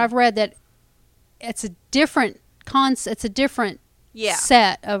on. From what I've read, that it's a different it's a different Yeah.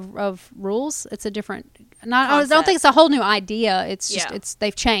 set of rules. It's a different. I don't Concept. think it's a whole new idea. It's just Yeah.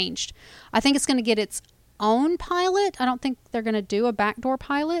 they've changed. I think it's going to get its own pilot. I don't think they're going to do a backdoor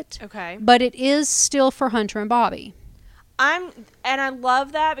pilot. Okay. But it is still for Hunter and Bobby. I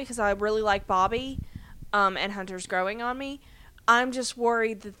love that because I really like Bobby, and Hunter's growing on me. I'm just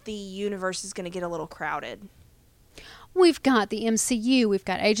worried that the universe is going to get a little crowded. We've got the MCU. We've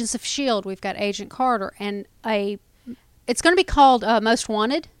got Agents of S.H.I.E.L.D. We've got Agent Carter, and it's going to be called Most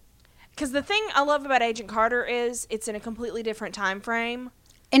Wanted. Because the thing I love about Agent Carter is it's in a completely different time frame.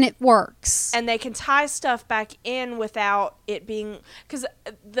 And it works. And they can tie stuff back in without it being... Because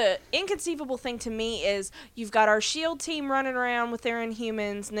the inconceivable thing to me is you've got our S.H.I.E.L.D. team running around with their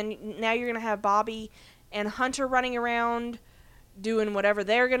Inhumans, and then now you're going to have Bobby and Hunter running around doing whatever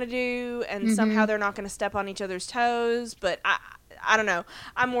they're going to do, and somehow they're not going to step on each other's toes. But I don't know.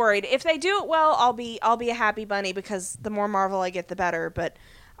 I'm worried. If they do it well, I'll be a happy bunny because the more Marvel I get, the better. But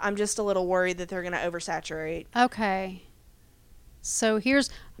I'm just a little worried that they're going to oversaturate. Okay. So here's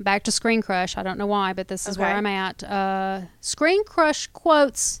back to Screen Crush. I don't know why, but this is where Okay. I'm at. Screen Crush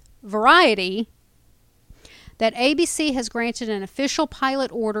quotes Variety that ABC has granted an official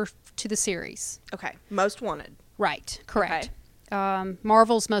pilot order to the series. Okay. Most Wanted. Right, correct.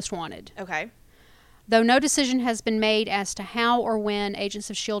 Marvel's Most Wanted. Okay. Though no decision has been made as to how or when Agents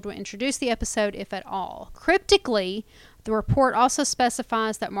of S.H.I.E.L.D. will introduce the episode, if at all. Cryptically, the report also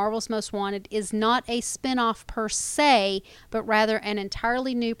specifies that Marvel's Most Wanted is not a spin-off per se, but rather an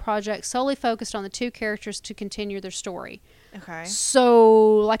entirely new project solely focused on the two characters to continue their story. Okay.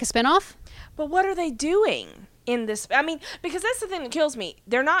 So, like a spin-off? But what are they doing in this? I mean, because that's the thing that kills me.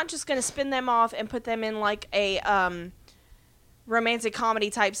 They're not just going to spin them off and put them in like a romantic comedy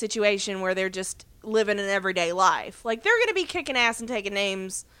type situation where they're just living an everyday life. Like, they're going to be kicking ass and taking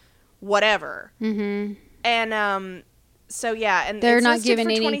names, whatever. Mm-hmm. And so yeah, and They're it's not listed giving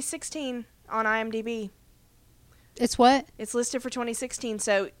for any- 2016 on IMDb. It's what? It's listed for 2016,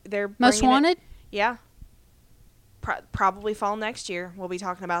 so they're Most bringing it- Wanted? Yeah. Probably fall next year. We'll be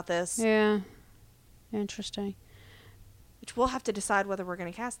talking about this, Yeah. Interesting. which we'll have to decide whether we're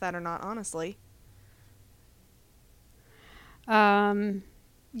going to cast that or not. Honestly.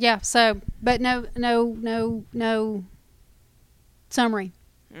 Yeah, so, but no summary,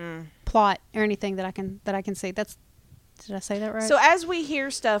 plot, or anything that I can see. Did I say that right? So as we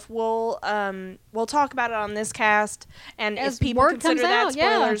hear stuff, we'll talk about it on this cast, and As if people word consider comes that out,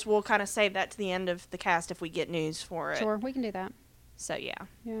 yeah. spoilers, we'll kind of save that to the end of the cast if we get news for it. Sure, we can do that. So yeah.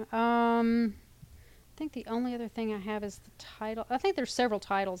 Yeah. I think the only other thing I have is the title. I think there's several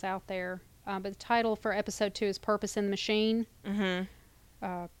titles out there. but the title for episode 2 is Purpose in the Machine. Mm-hmm.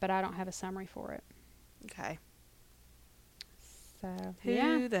 But I don't have a summary for it. Okay. So,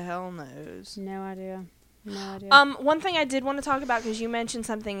 Who the hell knows? No idea. No idea. One thing I did want to talk about, because you mentioned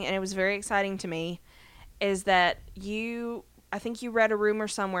something and it was very exciting to me, is that I think you read a rumor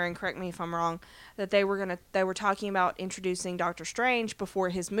somewhere, and correct me if I'm wrong, that they were talking about introducing Doctor Strange before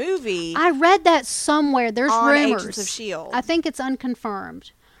his movie. I read that somewhere. There's on rumors. Agents of S.H.I.E.L.D. I think it's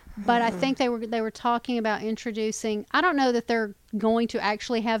unconfirmed. But I think they were talking about introducing. I don't know that they're going to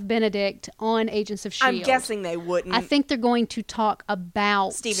actually have Benedict on Agents of S.H.I.E.L.D. I'm guessing they wouldn't. I think they're going to talk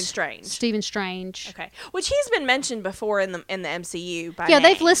about Stephen Strange. Stephen Strange. Okay, which he's been mentioned before in the MCU. By Yeah, name.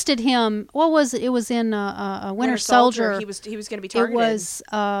 they've listed him. What was it? It was in Winter Soldier. He was going to be It targeted. was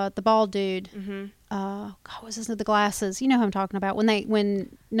the bald dude. Mm-hmm. God, what was his name? The glasses. You know who I'm talking about.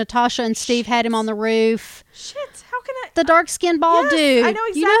 When Natasha and Steve had him on the roof. Shit, how can I? The dark-skinned bald dude. I know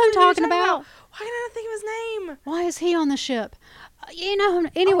exactly You know who I'm who you're talking about? Why can I not think of his name? Why is he on the ship? You know him.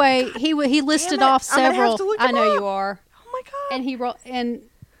 Anyway, he listed Damn it. off I'm gonna have several. to look I him know up. you are. Oh my god! And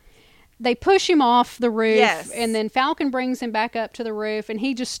they push him off the roof, Yes. and then Falcon brings him back up to the roof, and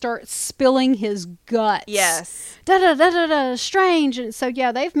he just starts spilling his guts. Yes. Da da da da da. Strange. And so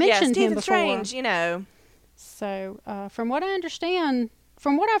yeah, they've mentioned him Stephen before. Strange, you know. So from what I understand,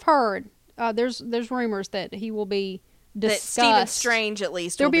 from what I've heard, there's rumors that he will be discussed. That Stephen Strange, at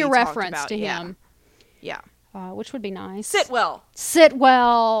least, There'll will be a talked reference about. to Yeah. him. Yeah. Which would be nice. Sitwell.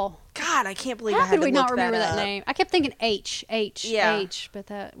 Sitwell. God, I can't believe I How had could to we look not remember that up. name? I kept thinking H, Yeah. but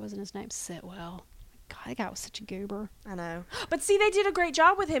that wasn't his name. Sitwell. God, that guy was such a goober. I know. But see, they did a great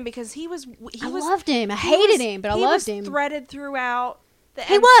job with him because he loved him. I he hated was- him, but I he loved was him. threaded throughout the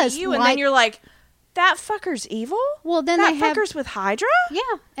He MCU, was, and like- then you're like, that fucker's evil? Well, then that they have fucker's with Hydra? yeah,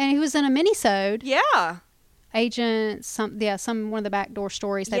 and he was in a minisode. Yeah. Agent, one of the backdoor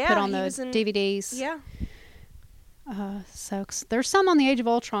stories they put Yeah, on he the was in- DVDs. Yeah. So 'cause there's some on the Age of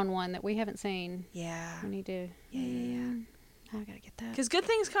Ultron one that we haven't seen. Yeah. We need to. Yeah. I gotta get that. Because good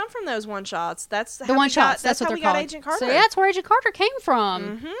things come from those one shots. That's The how one we shots. Got, that's what how they're we called. got Agent Carter. So yeah, that's where Agent Carter came from.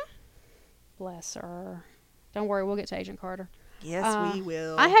 Mm-hmm. Bless her. Don't worry, we'll get to Agent Carter. Yes, we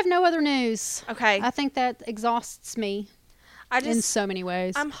will. I have no other news. Okay. I think that exhausts me in so many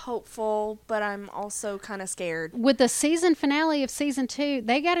ways. I'm hopeful, but I'm also kind of scared. With the season finale of season 2,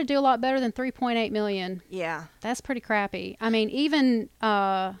 they got to do a lot better than 3.8 million. Yeah. That's pretty crappy. I mean, even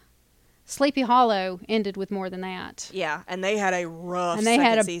Sleepy Hollow ended with more than that. Yeah, and they had a rough And they second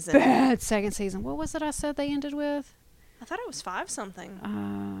had a season. bad second season. What was it I said they ended with? I thought it was 5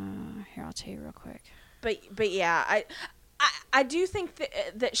 something. Here, I'll tell you real quick. But yeah, I do think that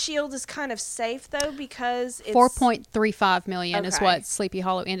S.H.I.E.L.D. is kind of safe, though, because it's... 4.35 million is Okay. what Sleepy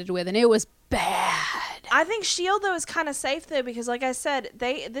Hollow ended with, and it was bad. I think S.H.I.E.L.D., though, is kind of safe, though, because, like I said,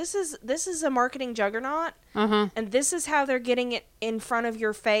 this is a marketing juggernaut, Uh-huh. and this is how they're getting it in front of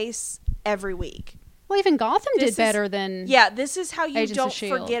your face every week. Well, even Gotham This did is- better than... Yeah, this is how you Agents of don't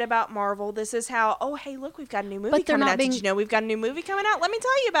S.H.I.E.L.D. forget about Marvel. This is how, oh, hey, look, we've got a new movie But they're coming not out. being- Did you know we've got a new movie coming out? Let me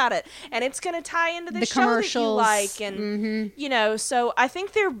tell you about it. And it's going to tie into The the show that you commercials. like. And, you know, so I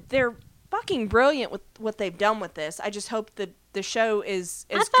think they're fucking brilliant with what they've done with this. I just hope that the show is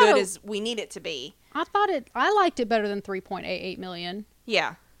as thought good it- as we need it to be. I liked it better than 3.88 million.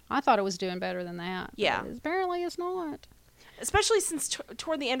 Yeah. I thought it was doing better than that. Yeah. But apparently it's not. Especially since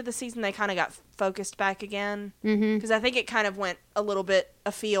toward the end of the season, they kind of got focused back again. Mm-hmm. Because I think it kind of went a little bit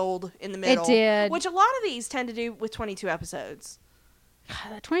afield in the middle. did. Which a lot of these tend to do with 22 episodes.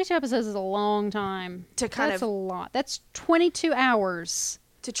 22 episodes is a long time. To kind That's of- a lot. That's 22 hours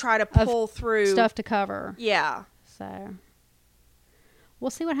To try to pull through stuff to cover. Yeah. So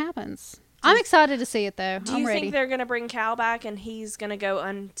we'll see what happens. I'm excited to see it though. Do I'm you ready. think they're going to bring Cal back and he's going to go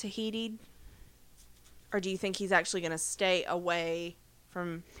untahitied? Or do you think he's actually going to stay away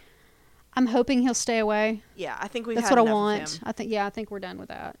from... I'm hoping he'll stay away. Yeah, I think we've That's had what I enough of want. him. I think we're done with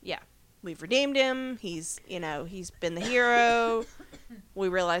that. Yeah. We've redeemed him. He's been the hero. We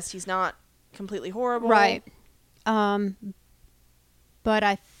realized he's not completely horrible. Right. But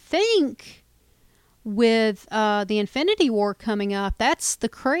I think with the Infinity War coming up, that's the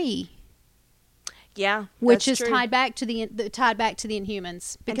Kree, Yeah, which that's is true. tied back to the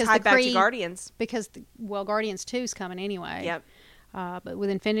Inhumans And because tied the back Kree to Guardians. because Guardians 2 is coming anyway. Yep. But with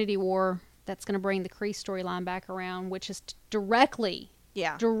Infinity War, that's going to bring the Kree storyline back around, which is directly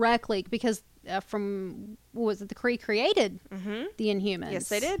Yeah. because from what was it, the Kree created Mm-hmm. the Inhumans. Yes,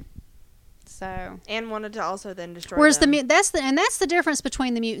 they did. So And wanted to also then destroy whereas them. that's the difference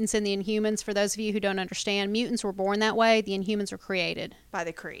between the mutants and the Inhumans. For those of you who don't understand, mutants were born that way. The Inhumans were created by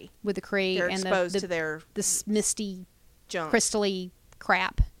the Kree. with the Kree They're and exposed the to their this misty, junk. crystally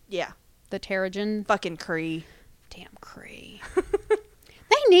crap. Yeah. the Terrigen. Fucking Kree. Damn Kree.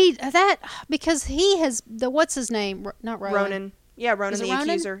 They need that because he has what's his name? Not Ronan. Yeah, Ronan Is it the Ronan?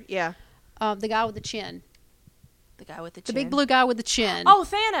 Accuser. Yeah. The guy with the chin. The guy with the The chin. big blue guy with the chin. Oh,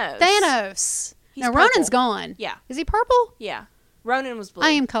 Thanos. Thanos. He's Now, purple. Ronan's gone. Yeah. Is he purple? Yeah. Ronan was blue.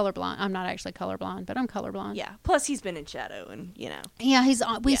 I am colorblind. I'm not actually colorblind, but I'm colorblind. Yeah. Plus, he's been in Shadow, and Yeah, he's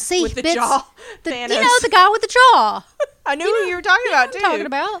on. We Yeah, see with the bits, jaw. You Thanos. know, the guy with the jaw. I knew who you were talking about, too. I'm talking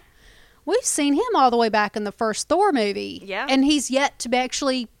about. We've seen him all the way back in the first Thor movie. Yeah. And he's yet to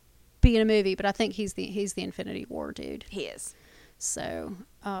actually be in a movie, but I think he's the Infinity War dude. He is. So,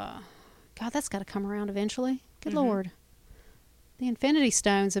 God, that's got to come around eventually. Good Mm-hmm. Lord. The Infinity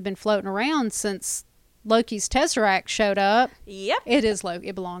Stones have been floating around since Loki's Tesseract showed up. Yep. It is Loki.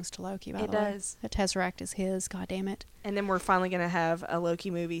 It belongs to Loki, by It the way. does. The Tesseract is his. God damn it. And then we're finally going to have a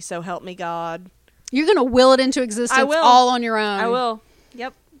Loki movie, so help me God. You're going to will it into existence I will. all on your own. I will.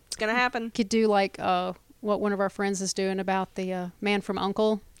 Yep. It's going to happen. Could do like what one of our friends is doing about the Man from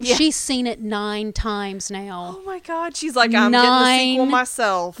U.N.C.L.E. Yeah. She's seen it 9 times now. Oh, my God. She's like, I'm getting the sequel 9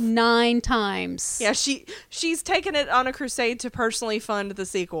 myself. 9 times. Yeah, she's taken it on a crusade to personally fund the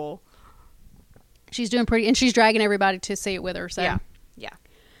sequel. She's doing pretty, and she's dragging everybody to see it with her. So. Yeah. Yeah.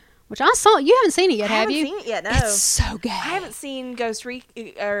 Which I saw. You haven't seen it yet, I have haven't you? seen it yet, no. It's so good. I haven't seen Ghost You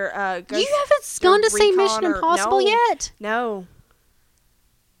Ghost haven't gone to see Recon Mission or- Impossible no. yet? No.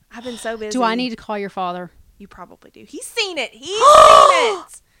 I've been so busy. Do I need to call your father? You probably do. He's seen it. He's seen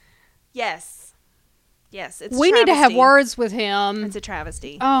it. Yes. Yes. It's a We need to have travesty. words with him. It's a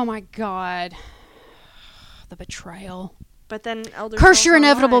travesty. Oh my God. The betrayal. But then Elder Curse Scrolls your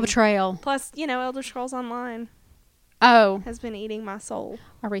inevitable Online- betrayal. Plus, Elder Scrolls Online Oh, has been eating my soul.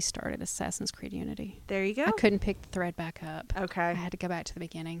 I restarted Assassin's Creed Unity. There you go. I couldn't pick the thread back up. I Okay. had to go back to the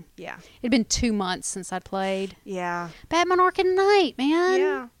beginning. Yeah. It'd been 2 months since I'd played Yeah. Batman Arkham Knight, man.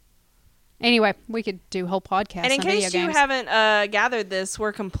 Yeah. Anyway, we could do a whole podcast And in on video case you games. haven't gathered this,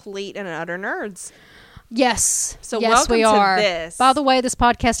 we're complete and utter nerds. Yes. So yes, welcome we to are. this. By the way, this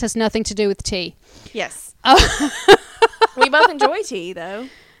podcast has nothing to do with tea. Yes. Oh. We both enjoy tea, though.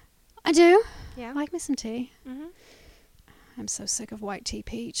 I do. Yeah. I like me some tea. Mhm. I'm so sick of white tea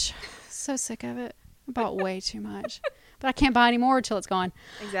peach. So sick of it. I bought way too much. But I can't buy any more until it's gone.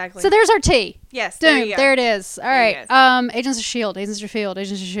 Exactly. So there's our tea. yes. Boom. There you go. There it is. All There you right. go. Agents of S.H.I.E.L.D. Agents of S.H.I.E.L.D.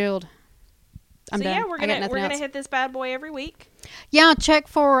 Agents of S.H.I.E.L.D. I'm So done. yeah, I we're got gonna nothing else. hit this bad boy every week. Yeah, check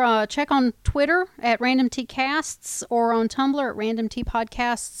on Twitter at Random Tea Casts or on Tumblr at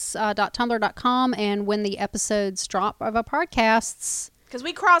randomteapodcasts.tumblr.com, and when the episodes drop of our podcasts, Because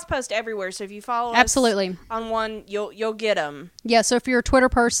we cross post everywhere, so if you follow us absolutely. on one, you'll get them. Yeah, so if you're a Twitter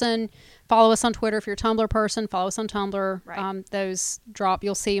person, follow us on Twitter. If you're a Tumblr person, follow us on Tumblr. Right. Those drop.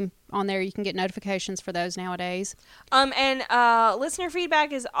 You'll see them on there. You can get notifications for those nowadays. And listener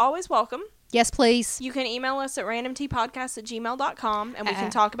feedback is always welcome. Yes, please. You can email us at randomtpodcast@gmail.com, and we can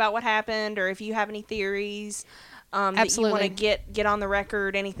Uh-uh. talk about what happened, or if you have any theories that you Absolutely. want to get on the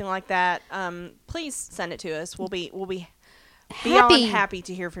record, anything like that. Please send it to us. We'll be beyond happy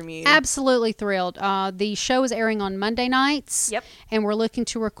to hear from you. Absolutely thrilled. The show is airing on Monday nights. Yep. And we're looking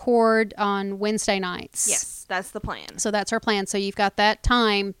to record on Wednesday nights. Yes, that's the plan. So that's our plan. So you've got that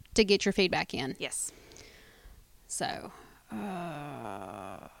time to get your feedback in. Yes. So,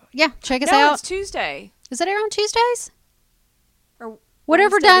 yeah, check us No, out. it's Tuesday. Is it air on Tuesdays? Or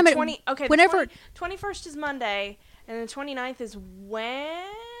Whatever Wednesday, time the it- 20 okay, whenever- the 21st is Monday, and the 29th is Wednesday?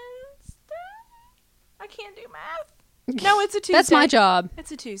 I can't do math. No, it's a Tuesday. That's my job.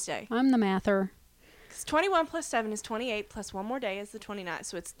 It's a Tuesday. I'm the mather. 'Cause 21 plus 7 is 28, plus one more day is the 29th,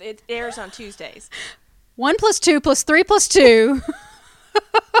 so it airs on Tuesdays. 1 + 2 + 3 + 2.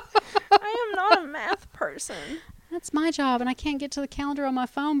 I am not a math person. That's my job, and I can't get to the calendar on my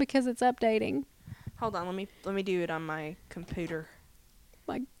phone because it's updating. Hold on, let me do it on my computer.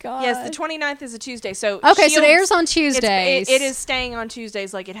 My God. Yes, the 29th is a Tuesday, so Okay, so it Shield's- airs on it's- Tuesdays. It is staying on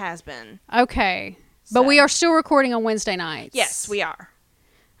Tuesdays like it has been. Okay. But So- we are still recording on Wednesday nights. Yes, we are.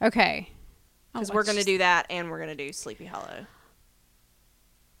 Okay. Because Oh, we're it's going to just- do that, and we're going to do Sleepy Hollow.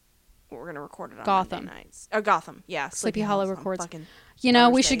 We're going to record it on Gotham. Monday nights. Oh, Gotham. Yeah, Sleepy Hollow Hollow's on records. fucking You know,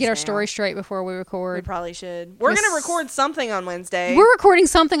 we should get our Thursdays now. story straight before we We record. probably should. We're going to Yes. record something on Wednesday. We're recording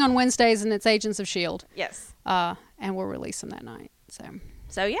something on Wednesdays, and it's Agents of S.H.I.E.L.D. Yes. And we'll release them that night.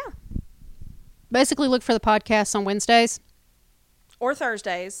 So, yeah. Basically, look for the podcast on Wednesdays Or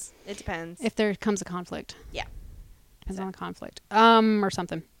Thursdays. It depends. if there comes a conflict. Yeah. Depends on the conflict. Or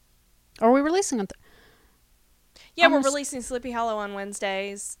something. Or are we releasing on... Yeah, Almost- we're releasing Sleepy Hollow on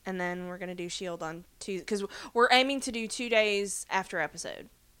Wednesdays, and then we're going to do S.H.I.E.L.D. on Tuesday. Because we're aiming to do 2 days after episode.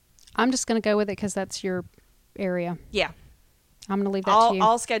 I'm just going to go with it because that's your area. Yeah. I'm going to leave that to you.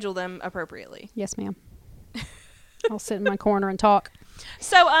 I'll schedule them appropriately. Yes, ma'am. I'll sit in my corner and talk.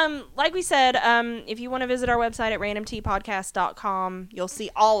 So, like we said, if you want to visit our website at randomtpodcast.com, you'll see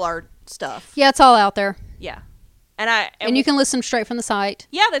all our stuff. Yeah, it's all out there. Yeah. And you can listen straight from the site.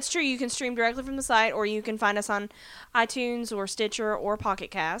 Yeah, that's true. You can stream directly from the site, or you can find us on iTunes or Stitcher or Pocket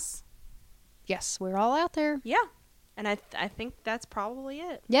Casts. Yes, we're all out there. Yeah. And I think that's probably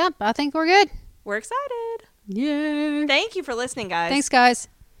it. Yeah, I think we're good. We're excited. Yeah. Thank you for listening, guys. Thanks, guys.